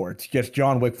Volume 4. It's just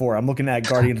John Wick 4. I'm looking at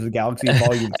Guardians of the Galaxy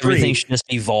Volume Everything 3. should just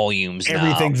be volumes now.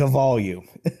 Everything's a volume.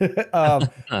 Huh.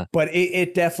 But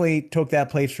it definitely took that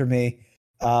place for me.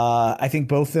 I think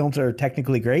both films are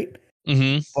technically great,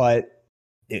 Mhm. but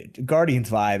Guardians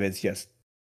vibe is just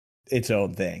its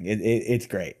own thing. It's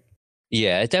great.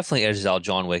 Yeah, it definitely edges out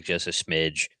John Wick just a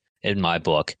smidge in my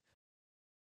book.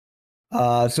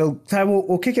 So Ty,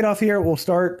 we'll kick it off here. We'll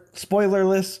start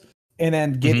spoilerless and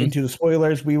then get Mhm. into the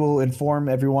spoilers. We will inform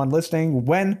everyone listening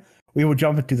when we will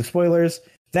jump into the spoilers.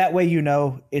 That way,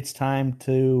 it's time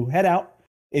to head out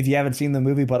if you haven't seen the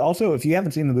movie. But also, if you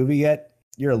haven't seen the movie yet,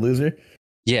 you're a loser.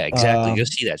 Yeah, exactly. Go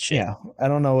see that shit. Yeah, I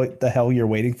don't know what the hell you're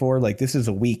waiting for. Like, this is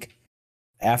a week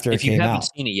after it If you came haven't out.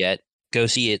 seen it yet, go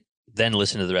see it, then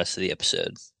listen to the rest of the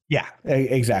episode. Yeah,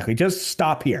 exactly. Just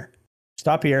stop here.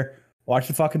 Stop here. Watch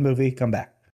the fucking movie. Come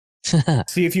back.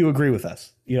 See if you agree with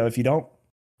us. If you don't,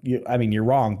 you're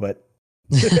wrong, but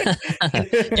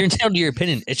You're entitled to your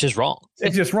opinion. It's just wrong.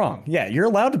 it's just wrong. Yeah, you're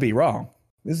allowed to be wrong.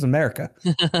 This is America.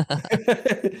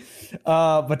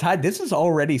 But Ty, this is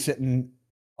already sitting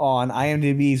on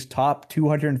IMDb's top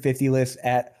 250 list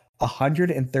at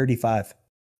 135.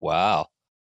 Wow.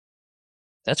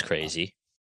 That's crazy.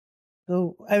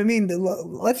 So,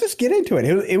 let's just get into it.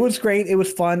 It was great. It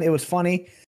was fun. It was funny.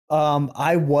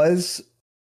 I was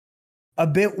a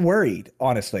bit worried,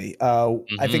 honestly. I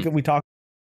Mhm. think we talked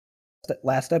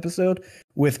last episode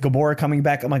with Gamora coming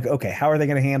back. I'm like, okay, how are they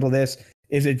going to handle this?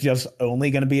 Is it just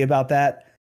only going to be about that?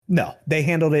 No, they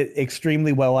handled it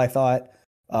extremely well, I thought.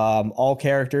 All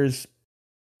characters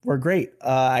were great.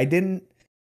 I didn't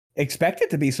expect it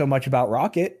to be so much about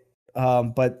Rocket,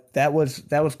 but that was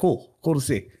cool. Cool to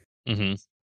see. Mhm.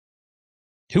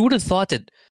 Who would have thought that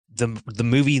the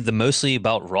movie the mostly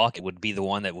about Rocket would be the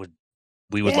one that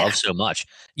we would Yeah. love so much?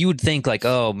 You would think like,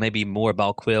 oh, maybe more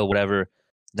about Quill, whatever.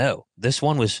 No, this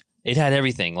one was it had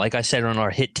everything. Like I said on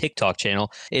our hit TikTok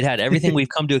channel, it had everything we've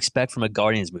come to expect from a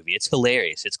Guardians movie. It's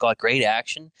hilarious. It's got great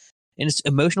action and it's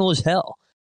emotional as hell.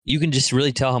 You can just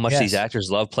really tell how much these Yes. actors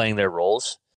love playing their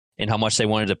roles and how much they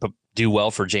wanted to do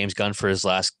well for James Gunn for his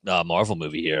last Marvel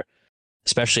movie here,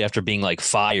 especially after being like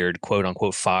fired, quote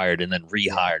unquote fired, and then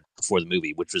Yeah. rehired before the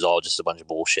movie, which was all just a bunch of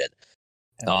bullshit.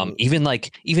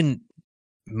 Absolutely. Even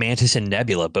Mantis and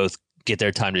Nebula both get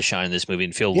their time to shine in this movie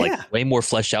and feel like Yeah. way more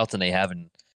fleshed out than they have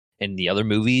in the other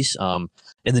movies. And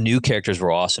the new characters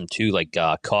were awesome too, like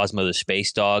Cosmo the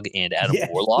Space Dog and Adam Yeah.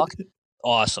 Warlock.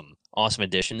 Awesome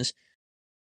additions.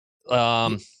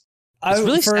 Um, it's I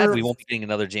really sad for we won't be getting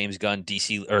another James Gunn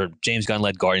DC or James Gunn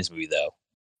led Guardians movie though.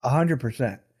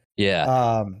 100%. Yeah.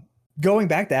 Um, going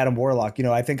back to Adam Warlock,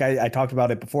 I think I talked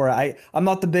about it before. I'm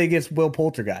not the biggest Will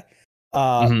Poulter guy.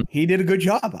 Mhm. He did a good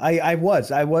job. I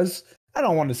was, I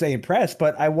don't want to say impressed,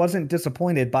 but I wasn't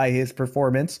disappointed by his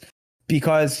performance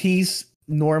because he's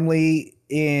normally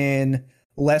in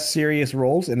less serious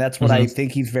roles, and that's what I Mhm.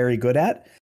 think he's very good at.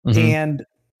 Mhm. And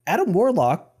Adam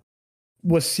Warlock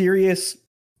was serious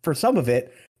for some of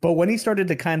it, but when he started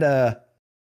to kind of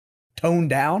tone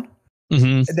down,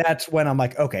 Mhm. that's when I'm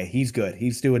like, okay, he's good.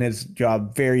 He's doing his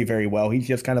job very, very well. He's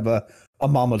just kind of a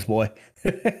mama's boy.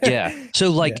 Yeah. So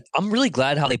Yeah. like, I'm really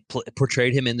glad how they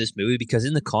portrayed him in this movie because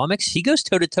in the comics, he goes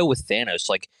toe to toe with Thanos.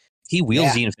 Like, he wields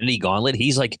Yeah. the Infinity Gauntlet.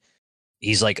 He's like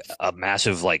a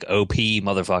massive like OP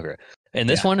motherfucker. And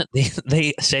this Yeah. one,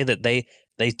 they say that they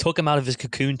took him out of his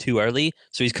cocoon too early,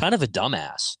 so he's kind of a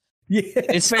dumbass. Yeah.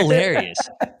 It's Fair. hilarious.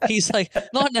 He's like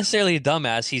not necessarily a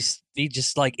dumbass. He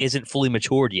just like isn't fully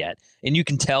matured yet, and you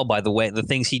can tell by the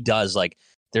things he does. Like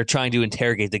they're trying to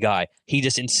interrogate the guy, he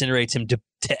just incinerates him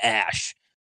to ash,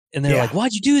 and they're like, Yeah.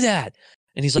 "Why'd you do that?"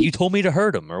 And he's like, "You told me to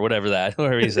hurt him," or whatever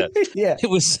he said. Yeah. It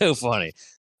was so funny.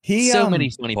 He So many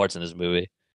funny parts in this movie.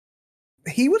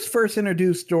 he was first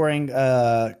introduced during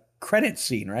credit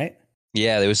scene, right?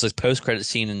 Yeah, there was this post credit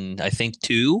scene in I think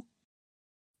two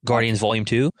Guardians Gotcha. Volume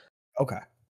 2. Okay.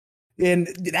 And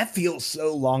that feels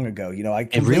so long ago. I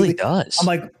It really completely. I'm does.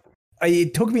 like,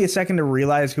 it took me a second to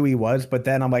realize who he was, but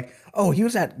then I'm like, oh, he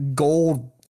was that gold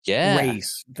Yeah,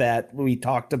 race that we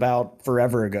talked about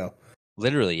forever ago.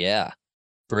 literally, yeah.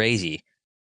 Crazy.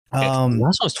 The Um,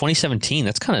 last one was 2017.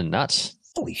 That's kind of nuts.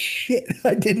 Holy shit!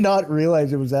 I did not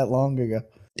realize it was that long ago.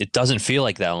 It doesn't feel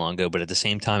like that long ago, but at the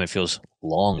same time, it feels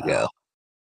long ago. Wow.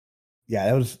 Yeah,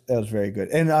 that was very good.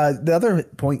 And the other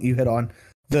point you hit on,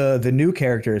 the new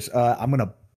characters. I'm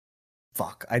gonna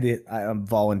fuck. I'm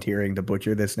volunteering to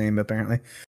butcher this name apparently.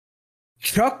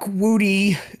 Chuck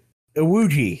Woody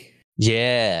Iwuji,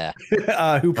 Yeah. who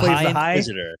The plays High the High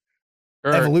Inquisitor.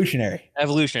 Or Evolutionary.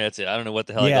 Evolution, that's it. I don't know what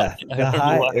the hell I got. Yeah, I the don't know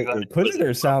High why I got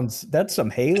Inquisitor sounds. That's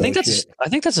some Halo shit. I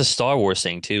think that's a Star Wars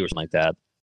thing too, or something like that.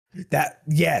 That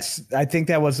yes, I think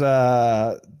that was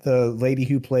the lady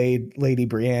who played Lady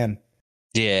Brienne.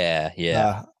 Yeah,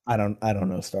 yeah. I don't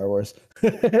know Star Wars,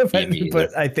 Yeah, me either.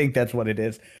 but I think that's what it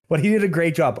is. But he did a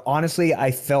great job. Honestly,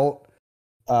 I felt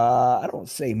I don't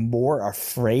say more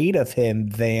afraid of him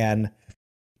than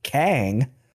Kang,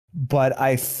 but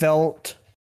I felt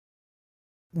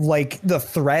like the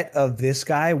threat of this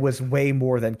guy was way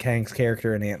more than Kang's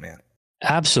character in Ant-Man.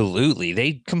 Absolutely.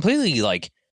 They completely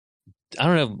like I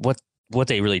don't know what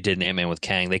they really did in Ant-Man with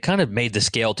Kang. They kind of made the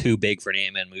scale too big for an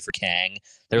Ant-Man movie for Kang.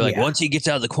 They're like, Yeah. once he gets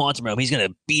out of the quantum realm, he's gonna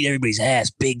beat everybody's ass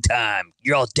big time.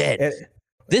 You're all dead. It-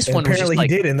 This and one was just apparently he like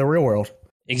did in the real world.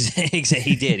 exactly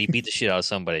he did. He beat the shit out of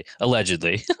somebody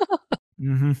allegedly.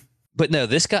 Mm-hmm. But no,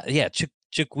 this guy, yeah,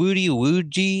 Chukwudi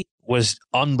Iwuji was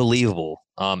unbelievable.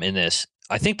 In this,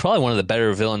 I think probably one of the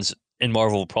better villains in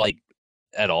Marvel, probably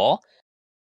at all.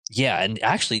 Yeah, and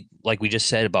actually, like we just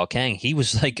said about Kang, he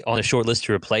was like on a short list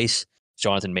to replace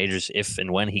Jonathan Majors if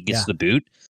and when he gets Yeah. the boot.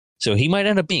 So he might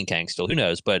end up being Kang still. Who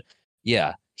knows? But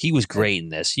yeah, he was great in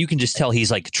this. You can just tell he's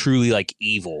like truly like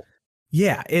evil.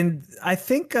 Yeah, and I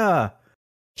think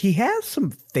he has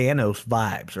some Thanos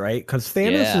vibes, right? Because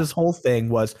Thanos' Yeah. whole thing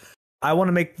was, I want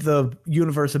to make the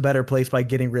universe a better place by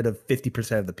getting rid of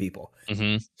 50% of the people.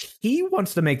 Hmm. He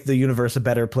wants to make the universe a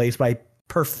better place by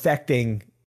perfecting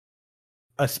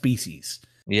a species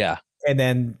Yeah. and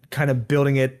then kind of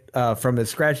building it from the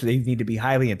scratch. They need to be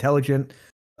highly intelligent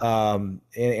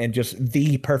and just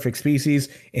the perfect species.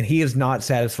 And he is not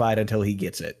satisfied until he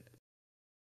gets it.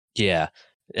 Yeah.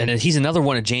 And then he's another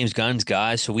one of James Gunn's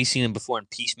guys. So we've seen him before in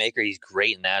Peacemaker. He's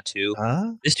great in that too.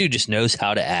 This dude just knows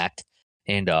how to act.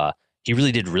 And he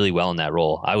really did really well in that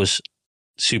role. I was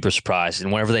super surprised.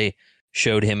 And whenever they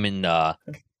showed him in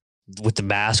with the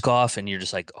mask off, and you're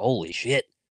just like, holy shit.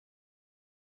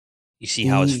 You see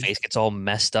how his face gets all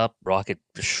messed up. Rocket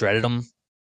shredded him.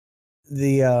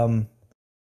 The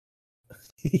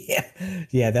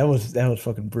yeah, that was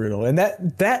fucking brutal. And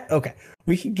that okay,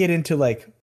 we can get into like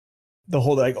the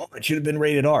whole like, oh, it should have been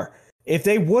rated R. If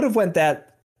they would have went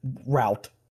that route,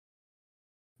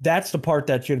 that's the part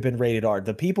that should have been rated R.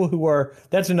 The people who are,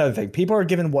 that's another thing. People are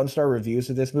giving 1-star reviews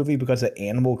of this movie because of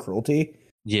animal cruelty.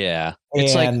 Yeah.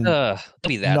 It's And like, don't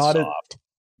be that soft.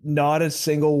 Not a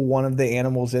single one of the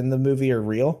animals in the movie are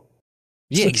real.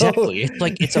 Yeah, exactly. It's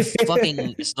like it's a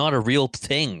fucking. It's not a real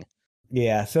thing.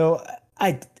 Yeah, so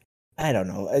I don't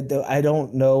know. I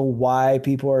don't know why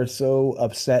people are so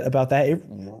upset about that. It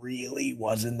really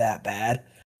wasn't that bad.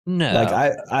 No. Like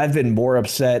I've been more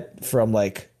upset from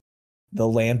like the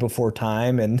Land Before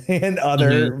Time and Mhm.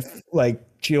 other like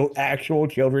actual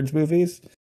children's movies.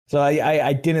 So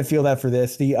I didn't feel that for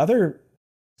this. The other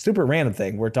super random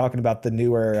thing, we're talking about the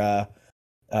newer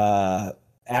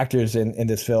actors in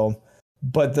this film,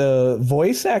 but the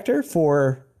voice actor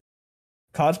for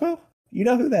Cosmo, you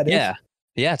know who that is? Yeah.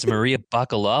 Yeah, it's Maria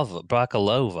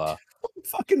Bakalova.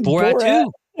 Fucking Borat Borat.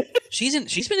 too.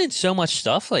 She's been in so much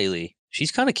stuff lately.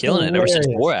 She's kind of killing it ever since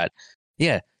Hilarious. Borat.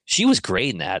 Yeah, she was great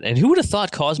in that. And who would have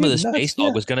thought Cosmo Dude, the nuts. Space Yeah.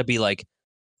 Dog was going to be like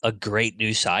a great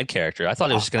new side character? I thought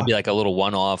it was just going to be like a little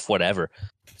one-off, whatever.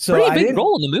 So Pretty I big didn't.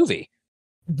 role in the movie.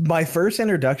 My first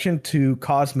introduction to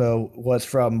Cosmo was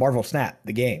from Marvel Snap,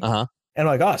 the game. Uh-huh. And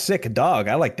I'm like, oh, sick, a dog.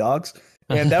 I like dogs.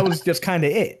 And that was just kind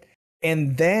of it.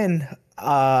 And then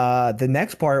the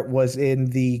next part was in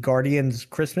the Guardians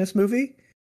Christmas movie.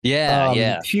 Yeah,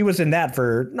 yeah. She was in that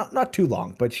for not too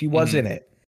long, but she was Hmm. in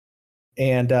it.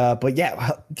 And but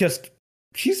yeah, just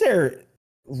she's there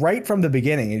right from the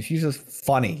beginning, and she's just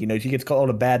funny. You know, she gets called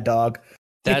a bad dog.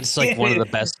 That's like one of the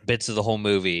best bits of the whole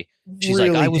movie. She's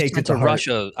like, Really takes it to heart.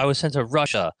 I was sent to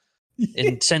Russia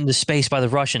and sent to space by the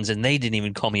Russians, and they didn't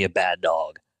even call me a bad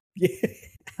dog.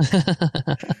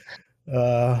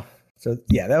 uh, so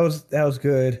yeah, that was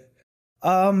good.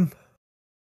 Um,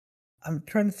 I'm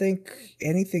trying to think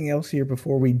anything else here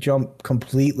before we jump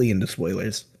completely into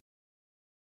spoilers.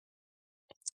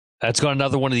 That's got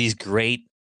another one of these great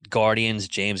Guardians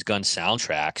James Gunn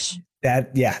soundtracks.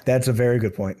 That's a very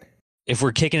good point. If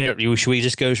we're kicking it, should we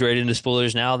just go straight into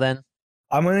spoilers now then?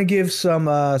 I'm gonna give some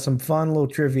fun little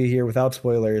trivia here without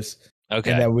spoilers, and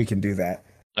Okay. then we can do that.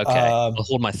 Okay. Um, I'll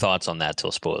hold my thoughts on that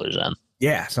till spoilers then.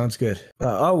 yeah, sounds good.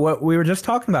 What we were just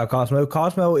talking about, Cosmo.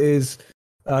 Cosmo is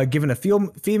given a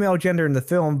female gender in the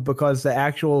film because the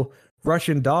actual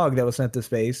Russian dog that was sent to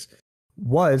space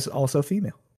was also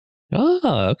female. Oh,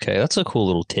 okay. That's a cool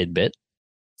little tidbit.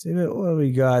 See what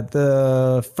we got.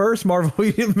 The first Marvel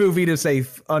movie to say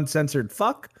uncensored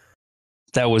fuck.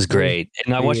 That was great.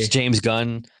 And I The watched James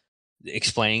Gunn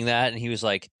explaining that, and he was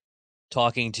like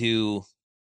talking to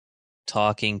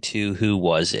who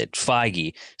was it?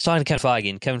 Feige. He's talking to Kevin Feige,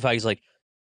 and Kevin Feige's like,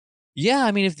 yeah,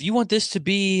 I mean, if you want this to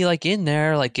be like in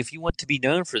there, like if you want to be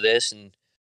known for this, and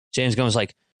James Gunn was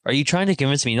like, are you trying to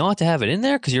convince me not to have it in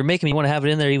there? Because you're making me want to have it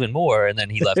in there even more. And then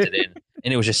he left it in,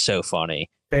 and it was just so funny.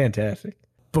 fantastic.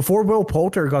 Before Will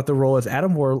Poulter got the role as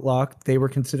Adam Warlock, they were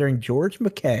considering George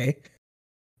McKay,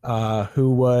 who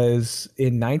was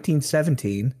in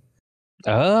 1917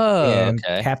 Oh, and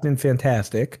okay. Captain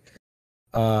Fantastic.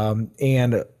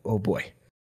 And oh boy,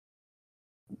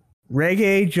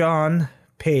 Reggae John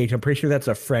Page. I'm pretty sure that's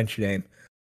a French name.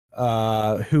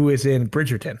 Who is in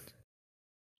Bridgerton?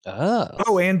 Oh,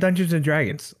 Oh, and Dungeons and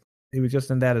Dragons. He was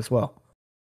just in that as well.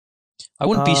 I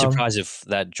wouldn't be Um, surprised if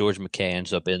that George McKay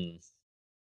ends up in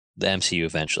the MCU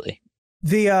eventually.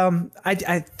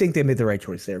 I think they made the right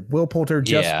choice there. Will Poulter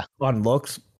just Yeah. on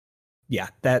looks, yeah,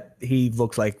 that he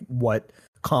looks like what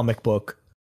comic book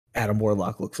Adam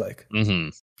Warlock looks like. Hmm.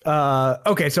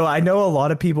 Okay, so I know a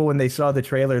lot of people when they saw the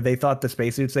trailer, they thought the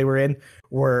spacesuits they were in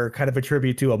were kind of a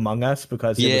tribute to Among Us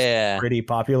because it Yeah. was pretty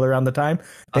popular around the time.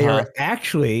 They Uh-huh. are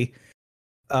actually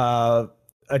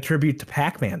a tribute to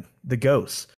Pac-Man, the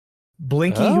ghost.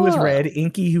 Blinky, who is Oh. red,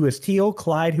 Inky, who is teal,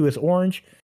 Clyde, who is orange,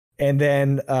 and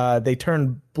then they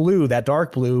turn blue, that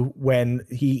dark blue, when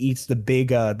he eats the big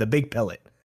pellet.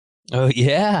 Oh,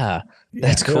 yeah.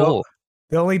 That's cool.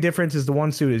 The only difference is the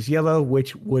one suit is yellow,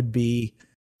 which would be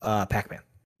Pac-Man.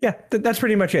 Yeah, that's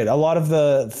pretty much it. A lot of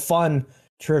the fun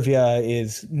trivia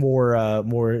is more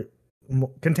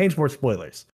contains more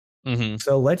spoilers. Hmm.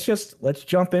 So let's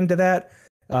jump into that.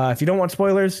 If you don't want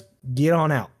spoilers, get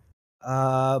on out.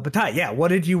 But Ty, yeah, what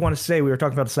did you want to say? We were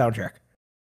talking about the soundtrack.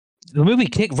 The movie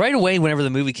kick right away. Whenever the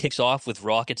movie kicks off with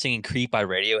Rocket singing "Creep" by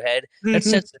Radiohead, that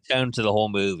sets the tone to the whole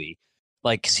movie.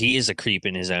 Like, because he is a creep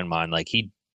in his own mind. Like, he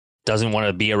doesn't want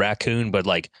to be a raccoon, but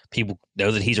like people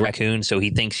know that he's a raccoon, so he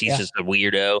thinks he's just a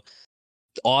weirdo.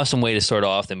 Awesome way to start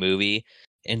off the movie,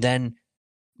 and then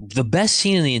the best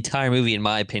scene in the entire movie, in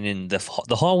my opinion, the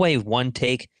hallway one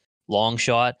take long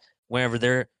shot. Whenever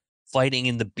they're fighting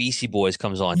and the Beastie Boys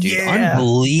comes on, dude, Yeah,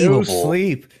 unbelievable. no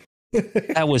sleep.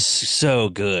 That was so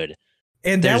good.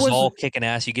 And They're that just was all kicking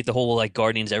ass. You get the whole like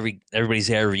Guardians. Everybody's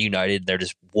there reunited. They're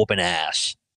just whooping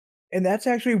ass. and that's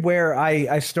actually where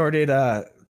I started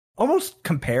almost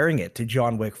comparing it to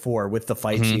John Wick 4 with the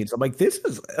fight Mhm. scenes. I'm like, this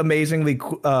is amazingly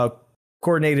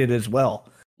coordinated as well.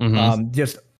 Mm-hmm.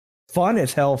 Just fun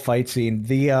as hell fight scene.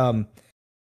 The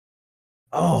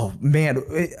oh man,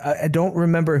 I don't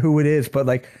remember who it is, but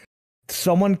like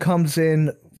someone comes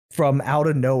in from out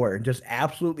of nowhere and just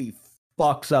absolutely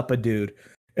fucks up a dude.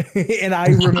 And I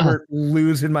remember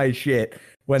losing my shit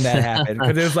when that happened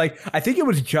because it was like I think it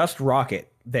was just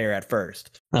Rocket there at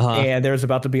first, Uh-huh. and there was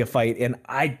about to be a fight, and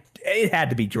it had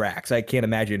to be Drax. I can't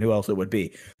imagine who else it would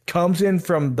be. Comes in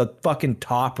from the fucking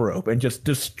top rope and just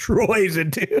destroys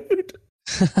it, dude.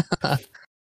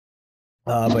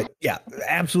 But yeah,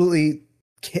 absolutely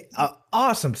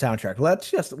awesome soundtrack.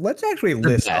 Let's actually The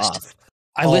list best. off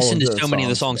I all listened of to the so many of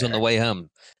the songs songs on the there. way home.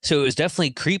 So it was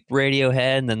definitely Creep,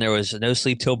 Radiohead, and then there was No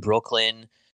Sleep Till Brooklyn.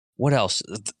 What else?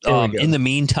 There we go. In the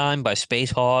Meantime by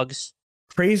Space Hogs.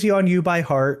 Crazy on You by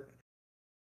Heart.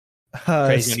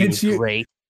 Crazy on You was Since you great.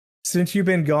 since you've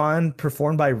been gone,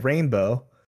 performed by Rainbow.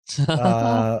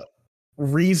 Uh,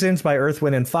 Reasons by Earth,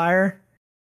 Wind, and Fire.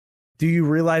 Do You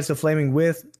Realize the Flaming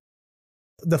Lips?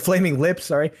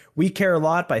 Sorry, We Care a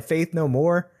Lot by Faith No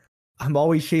More. I'm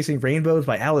Always Chasing Rainbows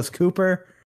by Alice Cooper.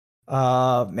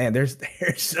 Man, there's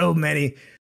so many.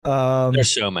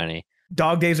 There's so many.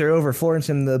 Dog Days Are Over, Florence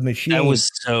and the That Machine, was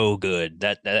so good.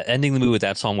 That ending the movie with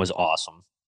that song was awesome.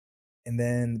 and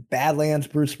then Badlands,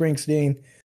 Bruce Springsteen.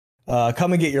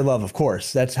 Come and Get Your Love, of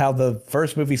course. That's how the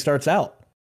first movie starts out.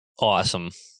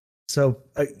 Awesome. So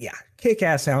yeah,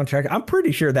 kick-ass soundtrack. I'm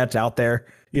pretty sure that's out there.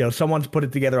 You know, someone's put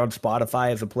it together on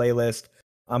Spotify as a playlist.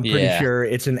 I'm pretty Yeah. sure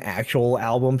it's an actual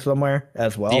album somewhere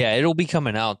as well. Yeah, it'll be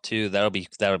coming out too. That'll be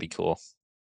cool.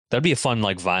 That'd be a fun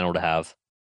like vinyl to have.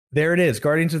 There it is.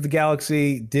 Guardians of the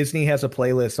Galaxy. Disney has a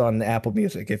playlist on Apple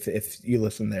Music if you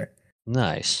listen there.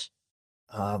 Nice.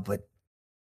 But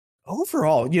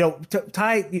overall, you know,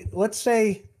 Ty, let's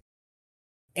say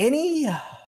any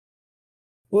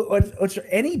what's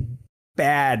any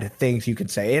bad things you could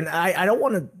say, and I don't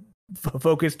want to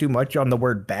focus too much on the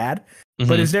word bad,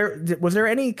 but was there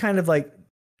any kind of like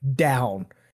down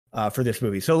for this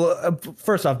movie? So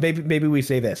first off, maybe we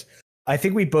say this. I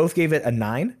think we both gave it a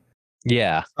 9.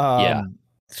 Yeah. Yeah.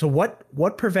 So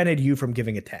what prevented you from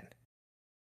giving a 10?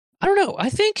 I don't know. I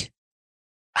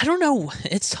don't know.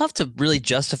 It's tough to really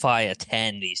justify a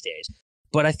 10 these days.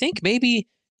 But I think maybe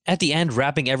at the end,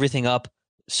 wrapping everything up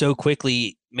so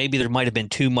quickly, maybe there might have been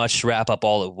too much to wrap up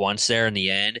all at once there in the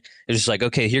end. It was just like,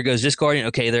 okay, here goes this Guardian.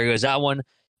 Okay, there goes that one.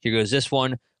 Here goes this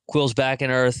one. Quill's back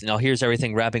in Earth. Now here's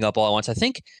everything wrapping up all at once. I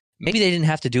think maybe they didn't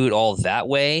have to do it all that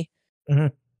way. Mm-hmm.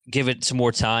 Give it some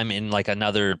more time in like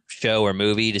another show or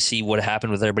movie to see what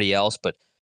happened with everybody else. But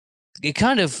it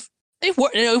kind of it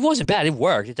worked. It wasn't bad. It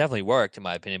worked. It definitely worked in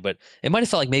my opinion. But it might have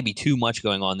felt like maybe too much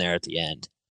going on there at the end.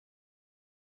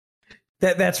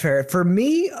 That's fair. For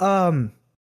me,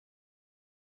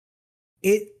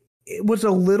 it was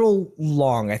a little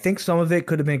long. I think some of it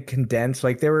could have been condensed.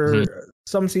 Like there were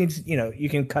some scenes, you know, you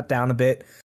can cut down a bit.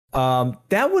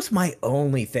 That was my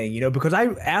only thing, you know, because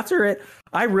after it,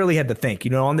 I really had to think, you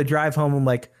know, on the drive home, I'm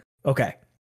like, okay,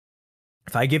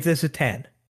 if I give this a 10,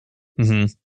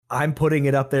 I'm putting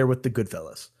it up there with the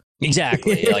Goodfellas.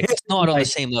 Exactly. Like it's not on the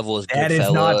same level as that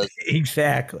is not Goodfellas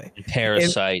exactly and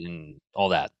Parasite and all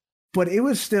that. But it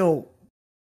was still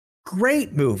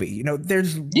great movie. You know,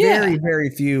 there's very, very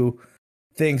few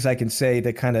things I can say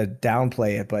to kind of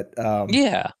downplay it. But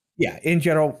yeah, in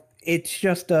general, it's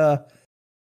just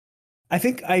I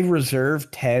think I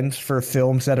reserve 10s for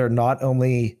films that are not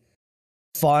only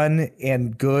fun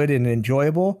and good and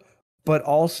enjoyable, but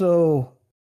also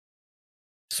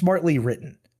smartly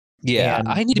written. Yeah,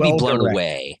 I need to be blown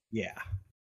away. Yeah.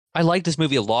 I like this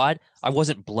movie a lot. I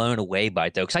wasn't blown away by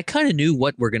it though, because I kind of knew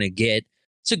what we're gonna get.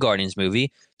 It's a Guardians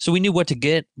movie, so we knew what to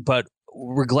get, but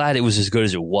we're glad it was as good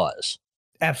as it was.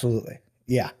 Absolutely,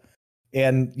 yeah.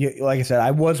 And like I said,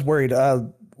 I was worried.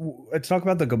 Let's talk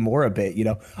about the Gamora bit. You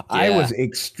know, I was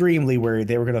extremely worried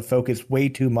they were going to focus way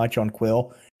too much on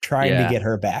Quill trying to get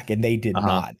her back, and they did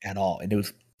not at all. And it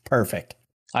was perfect.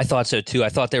 I thought so too. I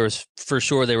thought there was for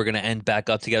sure they were going to end back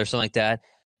up together, something like that.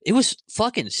 It was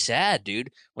fucking sad, dude.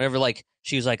 Whenever like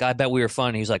she was like, "I bet we were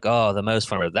fun," he was like, "Oh, the most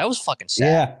fun." That was fucking sad.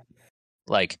 Yeah,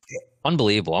 like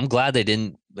unbelievable. I'm glad they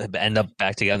didn't end up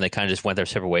back together. And they kind of just went their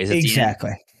separate ways. At the end.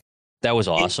 That was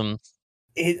awesome.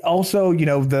 It also, you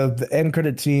know, the end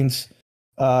credit scenes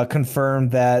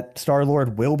confirmed that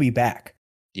Star-Lord will be back.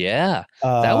 Yeah,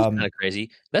 that was kind of crazy.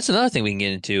 That's another thing we can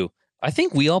get into. I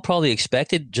think we all probably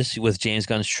expected, just with James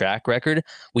Gunn's track record,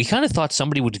 we kind of thought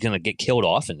somebody was going to get killed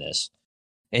off in this,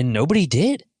 and nobody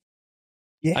did.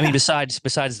 Yeah. I mean, besides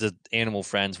the animal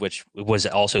friends, which was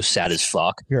also sad as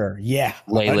fuck. Sure, yeah.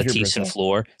 Layla, Tease, and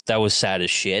Floor. That was sad as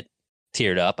shit.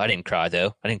 Teared up. I didn't cry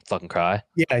though. I didn't fucking cry.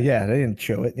 Yeah, they didn't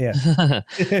show it. Yeah.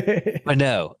 I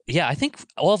know. Yeah, I think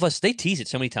all of us, they tease it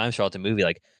so many times throughout the movie,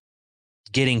 like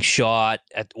getting shot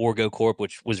at Orgo Corp,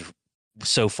 which was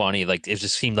so funny. Like it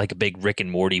just seemed like a big Rick and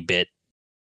Morty bit.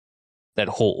 That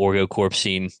whole Orgo Corp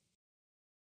scene.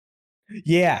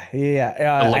 Yeah,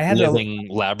 yeah. A like living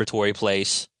laboratory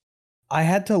place. I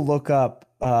had to look up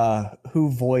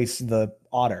who voiced the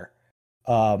otter.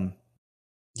 Um,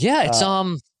 Yeah, it's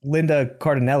uh, Linda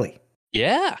Cardinelli,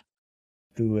 yeah.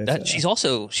 who is That she's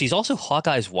also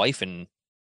Hawkeye's wife in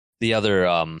the other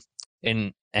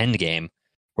in Endgame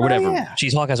or oh whatever. yeah,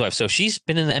 She's Hawkeye's wife, so she's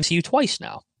been in the MCU twice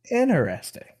now.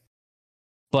 interesting.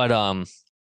 But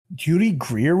Judy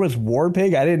Greer was War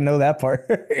Pig. I didn't know that part.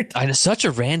 I had such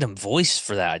a random voice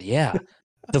for that. Yeah,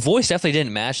 the voice definitely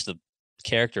didn't match the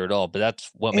character at all, but that's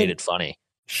what made And it funny.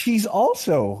 she's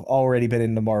also already been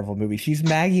in the Marvel movie. She's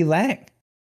Maggie Lang.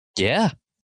 Yeah,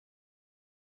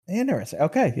 Interesting.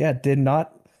 Okay, yeah, did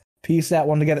not piece that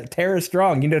one together. Tara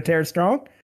Strong, you know Tara Strong?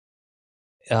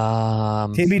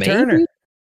 Timmy maybe. Turner.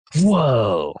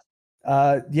 Whoa.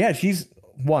 Yeah, she's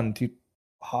one, too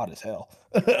hot as hell.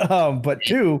 But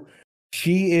two,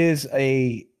 she is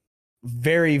a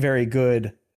very, very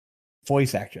good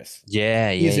voice actress.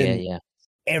 Yeah, yeah, She's yeah, in yeah.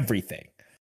 everything.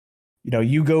 You know,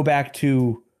 you go back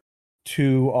to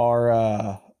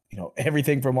our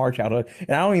everything from our childhood,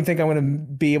 and I don't even think I'm going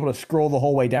to be able to scroll the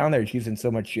whole way down there. She's in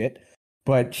so much shit.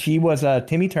 But she was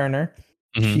Timmy Turner.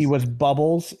 Hmm. She was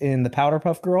Bubbles in the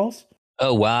Powderpuff Girls.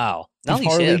 Oh wow! Now She's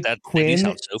that you say that, Harley that do Quinn.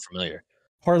 sound so familiar.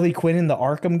 Harley Quinn in the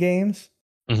Arkham games.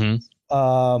 Hmm.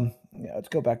 Yeah, let's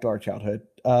go back to our childhood.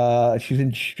 She's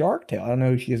in Shark Tale. I don't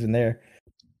know who she is in there.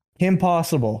 Kim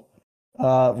Possible.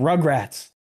 Rugrats.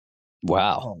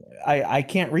 Wow. Oh, I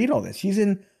can't read all this. She's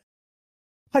in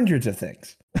hundreds of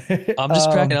things. I'm just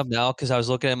cracking up now because I was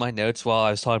looking at my notes while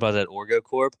I was talking about that Orgo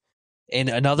Corp, and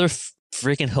another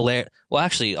freaking hilarious. Well,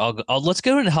 actually, I'll let's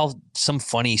go into how some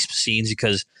funny scenes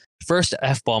because first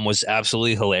F bomb was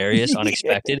absolutely hilarious, Yeah.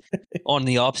 unexpected on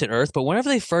the opposite Earth. But whenever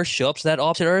they first show up to that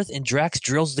opposite Earth and Drax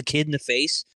drills the kid in the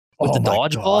face with Oh the my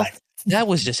dodgeball, god. that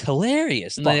was just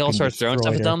hilarious. And then they all Fucking start throwing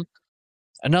stuff destroyed at her. them.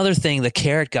 Another thing, the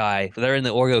carrot guy, they're in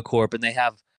the Orgo Corp and they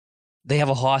have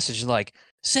a hostage and like,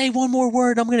 say one more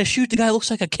word, I'm gonna shoot the guy who looks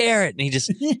like a carrot. And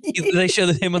they show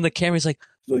him on the camera, he's like,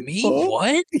 Like, me? huh?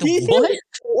 What? The Yeah. what?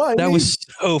 Why That me? was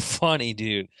so funny,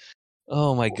 dude.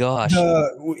 Oh my gosh.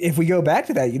 If we go back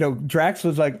to that, Drax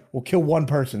was like, "We'll kill one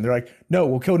person." They're like, "No,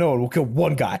 we'll kill no one. We'll kill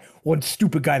one guy, one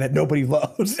stupid guy that nobody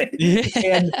loves." Yeah.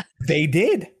 And they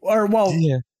did, or well,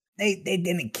 Yeah. they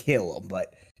didn't kill him,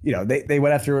 but they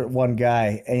went after one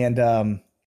guy, and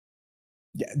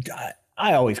yeah,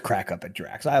 I always crack up at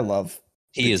Drax. I love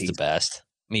He is the best.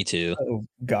 Me too. so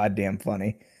goddamn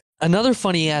funny. Another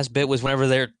funny ass bit was whenever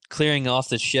they're clearing off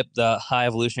the ship, the high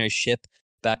evolutionary ship,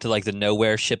 back to like the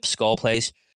nowhere ship skull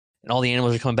place, and all the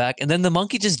animals are coming back, and then the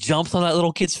monkey just jumps on that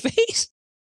little kid's face.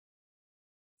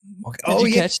 Okay. Did Oh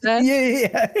you yeah, catch that?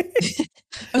 yeah.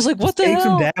 I was like, what the Takes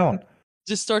him hell? down.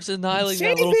 Just starts annihilating Say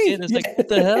that little kid. anything. It's like, what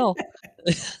the hell?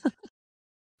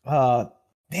 Uh,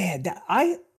 Man,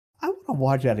 I want to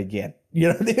watch that again. It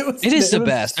is the it was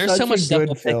best. There's so such a much stuff to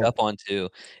good pick film. up on too.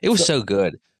 It was So so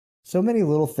good. so many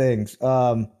little things.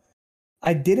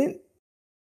 I didn't.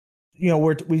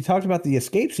 We talked about the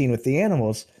escape scene with the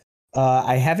animals.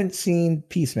 I haven't seen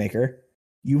Peacemaker.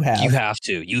 You You have. have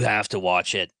to. You have to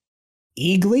watch it.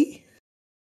 Eagly.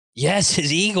 Yes,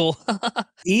 his eagle.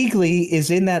 Eagly is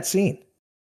in that scene.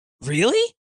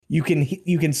 Really? You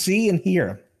can see and hear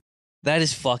him. That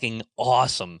is fucking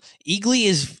awesome. Eagly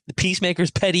is Peacemaker's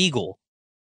pet eagle.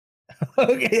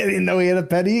 Okay, I didn't know he had a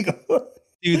pet eagle.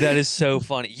 Dude, that is so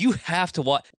funny. You have to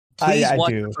watch. I Please watch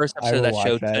do. the first I episode of will that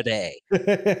show watch that.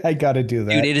 today. I got to do Dude,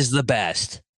 that. it is the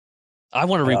best. I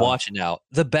want to rewatch it now.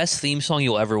 The best theme song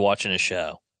you'll ever watch in a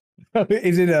show.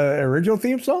 Is it an original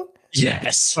theme song?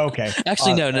 Yes. Okay.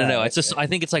 Actually, no. I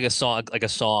think it's like a song.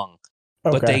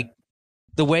 But Okay.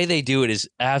 the way they do it is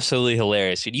absolutely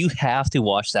hilarious. And you have to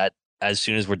watch that as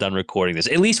soon as we're done recording this.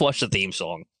 At least watch the theme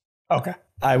song. Okay.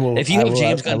 I will. If you I have will,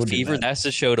 James I Gunn will do fever, that. that's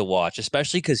the show to watch,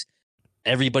 especially because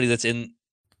everybody that's in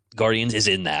Guardians is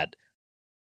in that.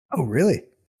 Oh, really?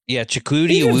 Yeah, Chakudi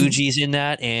He's just- Iwuji's in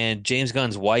that, and James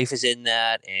Gunn's wife is in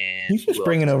that, and He's just who else?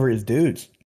 bringing over his dudes.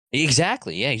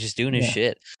 Exactly. Yeah, he's just doing his Yeah.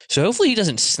 shit. So hopefully he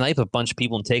doesn't snipe a bunch of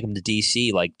people and take them to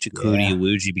DC like Chakudi Yeah.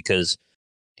 Iwuji because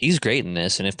he's great in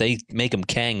this. And if they make him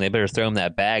Kang, they better throw him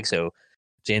that bag so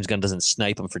James Gunn doesn't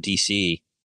snipe him for DC.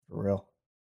 For real.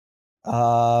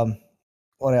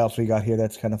 What else we got here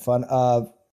that's kind of fun?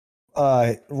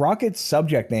 Rocket's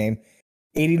subject name,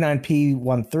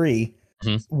 89P13,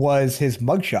 Mhm. was his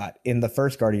mugshot in the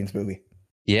first Guardians movie.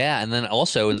 Yeah, and then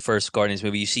also in the first Guardians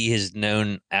movie, you see his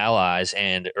known allies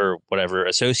or whatever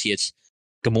associates.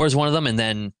 Gamora's one of them, and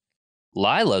then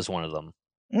Lila's one of them.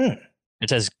 Mm, It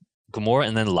says Gamora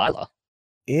and then Lila,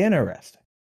 interesting.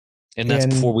 and that's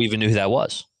And- before we even knew who that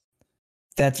was.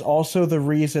 That's also the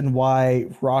reason why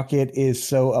Rocket is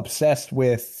so obsessed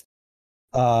with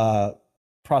uh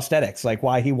prosthetics, like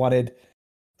why he wanted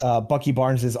Bucky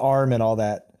Barnes' arm and all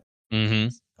that.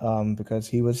 Mm-hmm. Because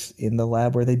he was in the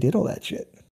lab where they did all that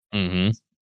shit. Mm-hmm.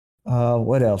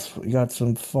 What else? We got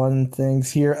some fun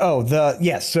things here. Oh,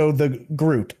 so the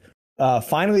Groot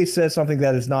finally says something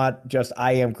that is not just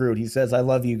 "I am Groot." He says, "I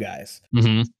love you guys."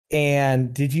 Mm-hmm.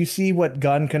 And did you see what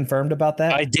Gunn confirmed about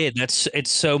I that? did.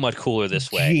 It's so much cooler this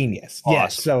way. Genius.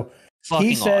 Yes. Awesome. So he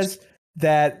Fucking awesome. says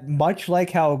that much like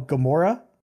how Gamora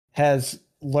has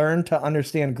learned to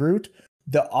understand Groot,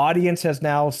 the audience has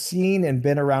now seen and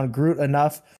been around Groot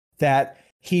enough that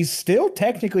he's still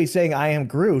technically saying "I am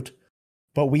Groot,"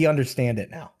 but we understand it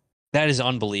now. That is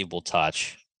unbelievable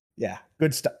touch. Yeah,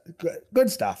 good stuff. Good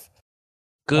stuff.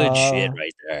 Good shit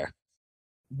right there.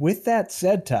 With that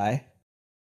said, Ty,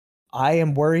 I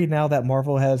am worried now that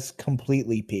Marvel has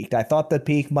completely peaked. I thought the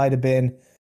peak might have been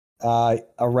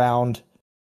around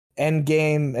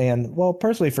Endgame, and well,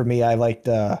 personally for me, I liked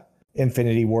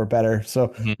Infinity War better. So,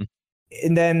 Mm-hmm.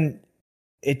 and then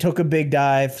it took a big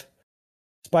dive.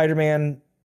 Spider-Man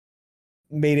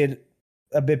made it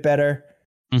a bit better,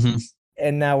 Mm-hmm.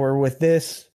 and now we're with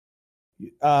this.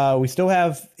 We still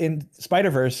have in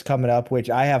Spider-Verse coming up, which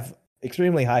I have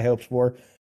extremely high hopes for.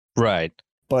 Right.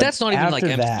 But That's not even like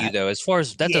after MCU that, though. As far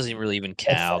as that yeah, doesn't really even that's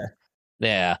count. fair.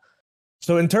 Yeah.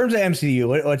 So in terms of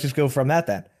MCU, let's just go from that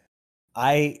then.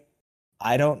 I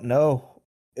I don't know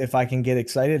if I can get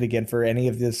excited again for any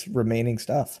of this remaining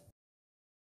stuff.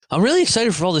 I'm really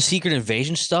excited for all the Secret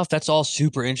Invasion stuff. That's all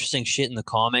super interesting shit in the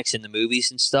comics and the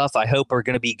movies and stuff. I hope are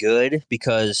going to be good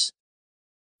because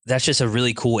that's just a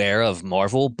really cool era of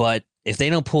Marvel. But if they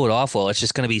don't pull it off well, it's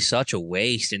just going to be such a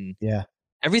waste. And Yeah.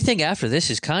 everything after this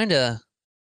is kind of,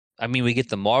 I mean, we get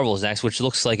the Marvels next, which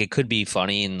looks like it could be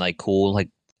funny and like cool. Like,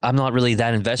 I'm not really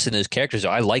that invested in those characters.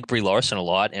 I like Brie Larson a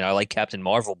lot and I like Captain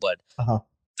Marvel, but Uh-huh.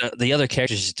 the other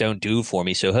characters just don't do for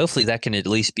me. So hopefully that can at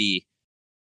least be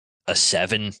a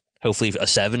 7. Hopefully a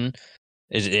 7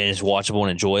 is watchable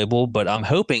and enjoyable. But I'm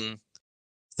hoping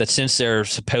that since they're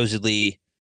supposedly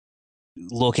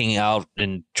looking out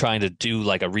and trying to do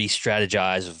like a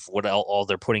re-strategize of what all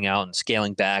they're putting out and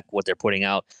scaling back what they're putting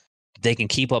out, they can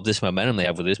keep up this momentum they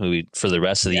have with this movie for the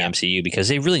rest of the Yeah. MCU because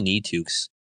they really need to.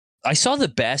 I saw the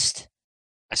best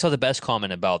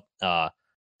comment about how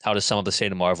to sum up the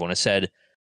state of Marvel, and it said,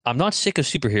 "I'm not sick of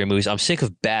superhero movies. I'm sick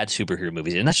of bad superhero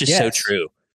movies," and that's just so Yes. true.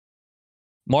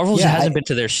 Marvel's Yeah, hasn't been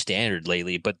to their standard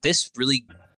lately, but this really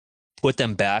put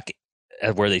them back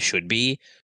at where they should be.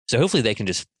 So hopefully they can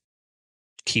just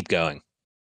keep going.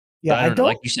 Yeah, But I don't know.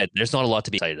 Like you said, there's not a lot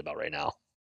to be excited about right now.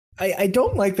 I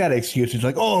don't like that excuse. It's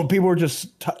like, oh, people are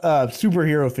just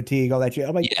superhero fatigue, all that shit.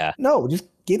 I'm like, Yeah, no, just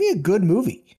give me a good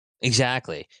movie.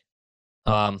 exactly.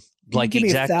 You can Like give me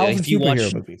exactly. 1,000 If you superhero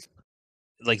watch movies.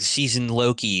 like season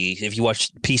Loki, if you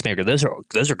watch Peacemaker, those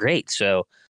are great. So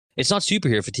it's not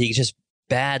superhero fatigue; it's just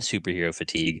bad superhero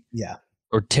fatigue Yeah.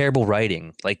 or terrible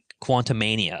writing, like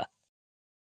Quantumania.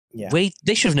 Yeah.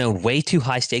 They should have known way too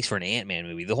high stakes for an Ant-Man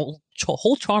movie. The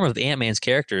whole charm of Ant-Man's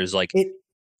character is like It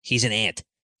he's an ant,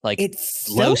 like it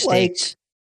low felt like stakes.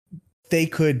 they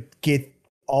could get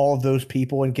all of those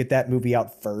people and get that movie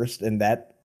out first, and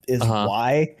that is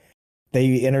why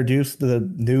they introduced the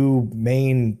new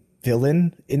main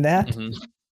villain in that. Mm-hmm.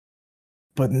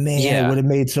 But man, it Yeah, would have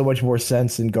made so much more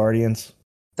sense in Guardians.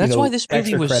 that's why this movie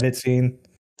Extra was. credit scene.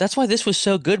 That's why this was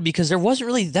so good because there wasn't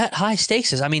really that high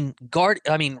stakes. I mean,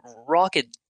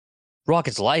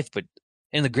 Rocket's life, but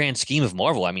in the grand scheme of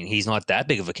Marvel, I mean, he's not that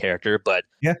big of a character. But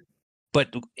Yeah.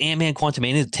 but Ant-Man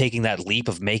Quantumania taking that leap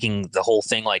of making the whole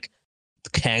thing like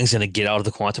Kang's gonna get out of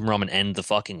the quantum realm and end the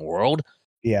fucking world.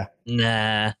 Yeah.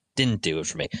 Nah, didn't do it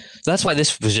for me. So that's why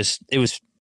this was just it was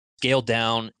scaled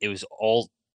down. It was all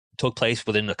took place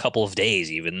within a couple of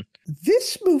days, even.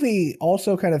 This movie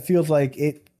also kind of feels like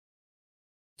it's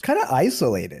kind of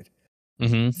isolated.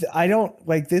 Mm-hmm. I don't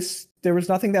like this. There was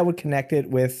nothing that would connect it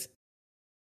with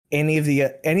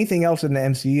anything else in the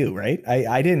MCU, right?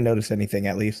 I didn't notice anything,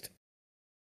 at least.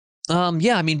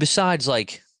 Yeah, I mean, besides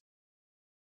like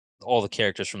all the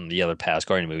characters from the other past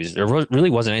Guardian movies, there really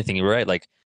wasn't anything. You're right, like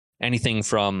anything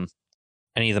from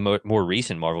any of the more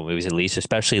recent Marvel movies, at least,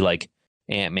 especially like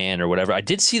Ant-Man or whatever. I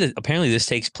did see that apparently this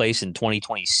takes place in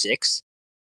 2026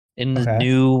 in the Okay.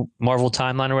 new Marvel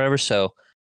timeline or whatever. So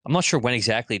I'm not sure when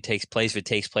exactly it takes place. If it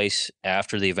takes place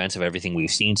after the events of everything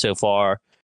we've seen so far,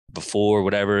 before,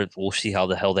 whatever, we'll see how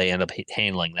the hell they end up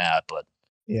handling that. But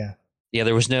Yeah. yeah,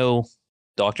 there was no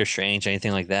Doctor Strange,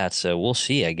 anything like that. So we'll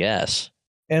see, I guess.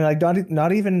 And like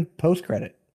not even post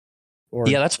credit. Or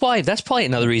Yeah, that's probably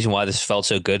another reason why this felt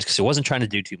so good because it wasn't trying to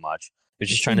do too much. They're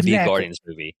just trying to be a Exactly. Guardians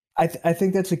movie. I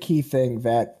think that's a key thing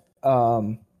that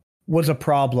was a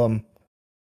problem.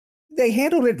 They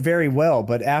handled it very well,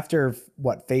 but after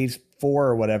what phase 4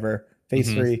 or whatever, phase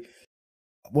Mhm. 3,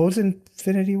 what was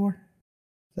Infinity War?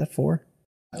 Is that 4?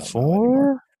 I don't know anymore.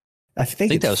 4? I I think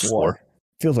think it's that was 4. 4.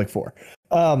 Feels like 4.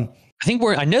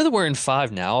 I know that we're in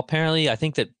 5 now. Apparently, I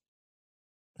think that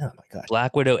Oh my god.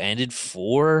 Black Widow ended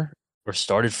 4 or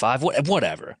started 5.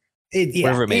 Whatever, Yeah.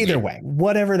 whatever it may Either be. way,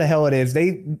 whatever the hell it is,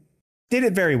 they did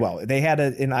it very well. They had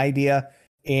an idea,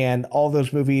 and all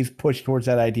those movies pushed towards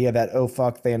that idea that oh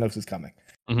fuck, Thanos is coming.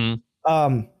 Hmm.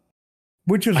 Um,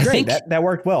 which was I great. think, That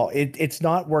worked well. It's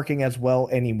not working as well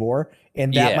anymore,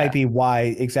 and that might yeah. be why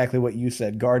exactly what you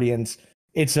said. Guardians,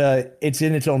 it's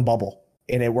in its own bubble,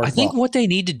 and it I worked think well. what they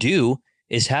need to do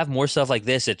is have more stuff like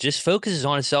this that just focuses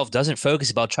on itself, doesn't focus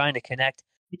about trying to connect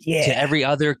to Yeah, every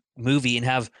other movie and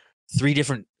have 3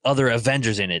 different other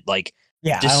Avengers in it. Like,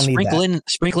 yeah. I just don't need that.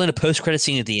 sprinkle in a post credit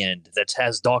scene at the end that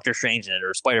has Doctor Strange in it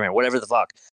or Spider Man, whatever the fuck.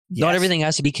 Not Yes. everything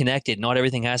has to be connected. Not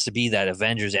everything has to be that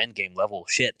Avengers Endgame level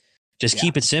shit. Just Yeah.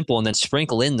 keep it simple and then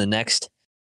sprinkle in the next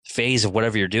phase of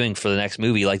whatever you're doing for the next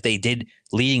movie, like they did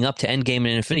leading up to Endgame and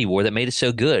Infinity War that made it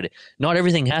so good. Not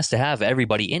everything has to have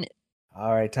everybody in it.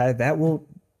 All right, Ty. That will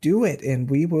do it, and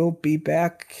we will be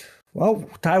back. Well,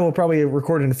 Ty will probably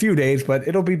record in a few days, but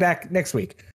it'll be back next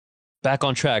week. Back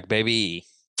on track, baby.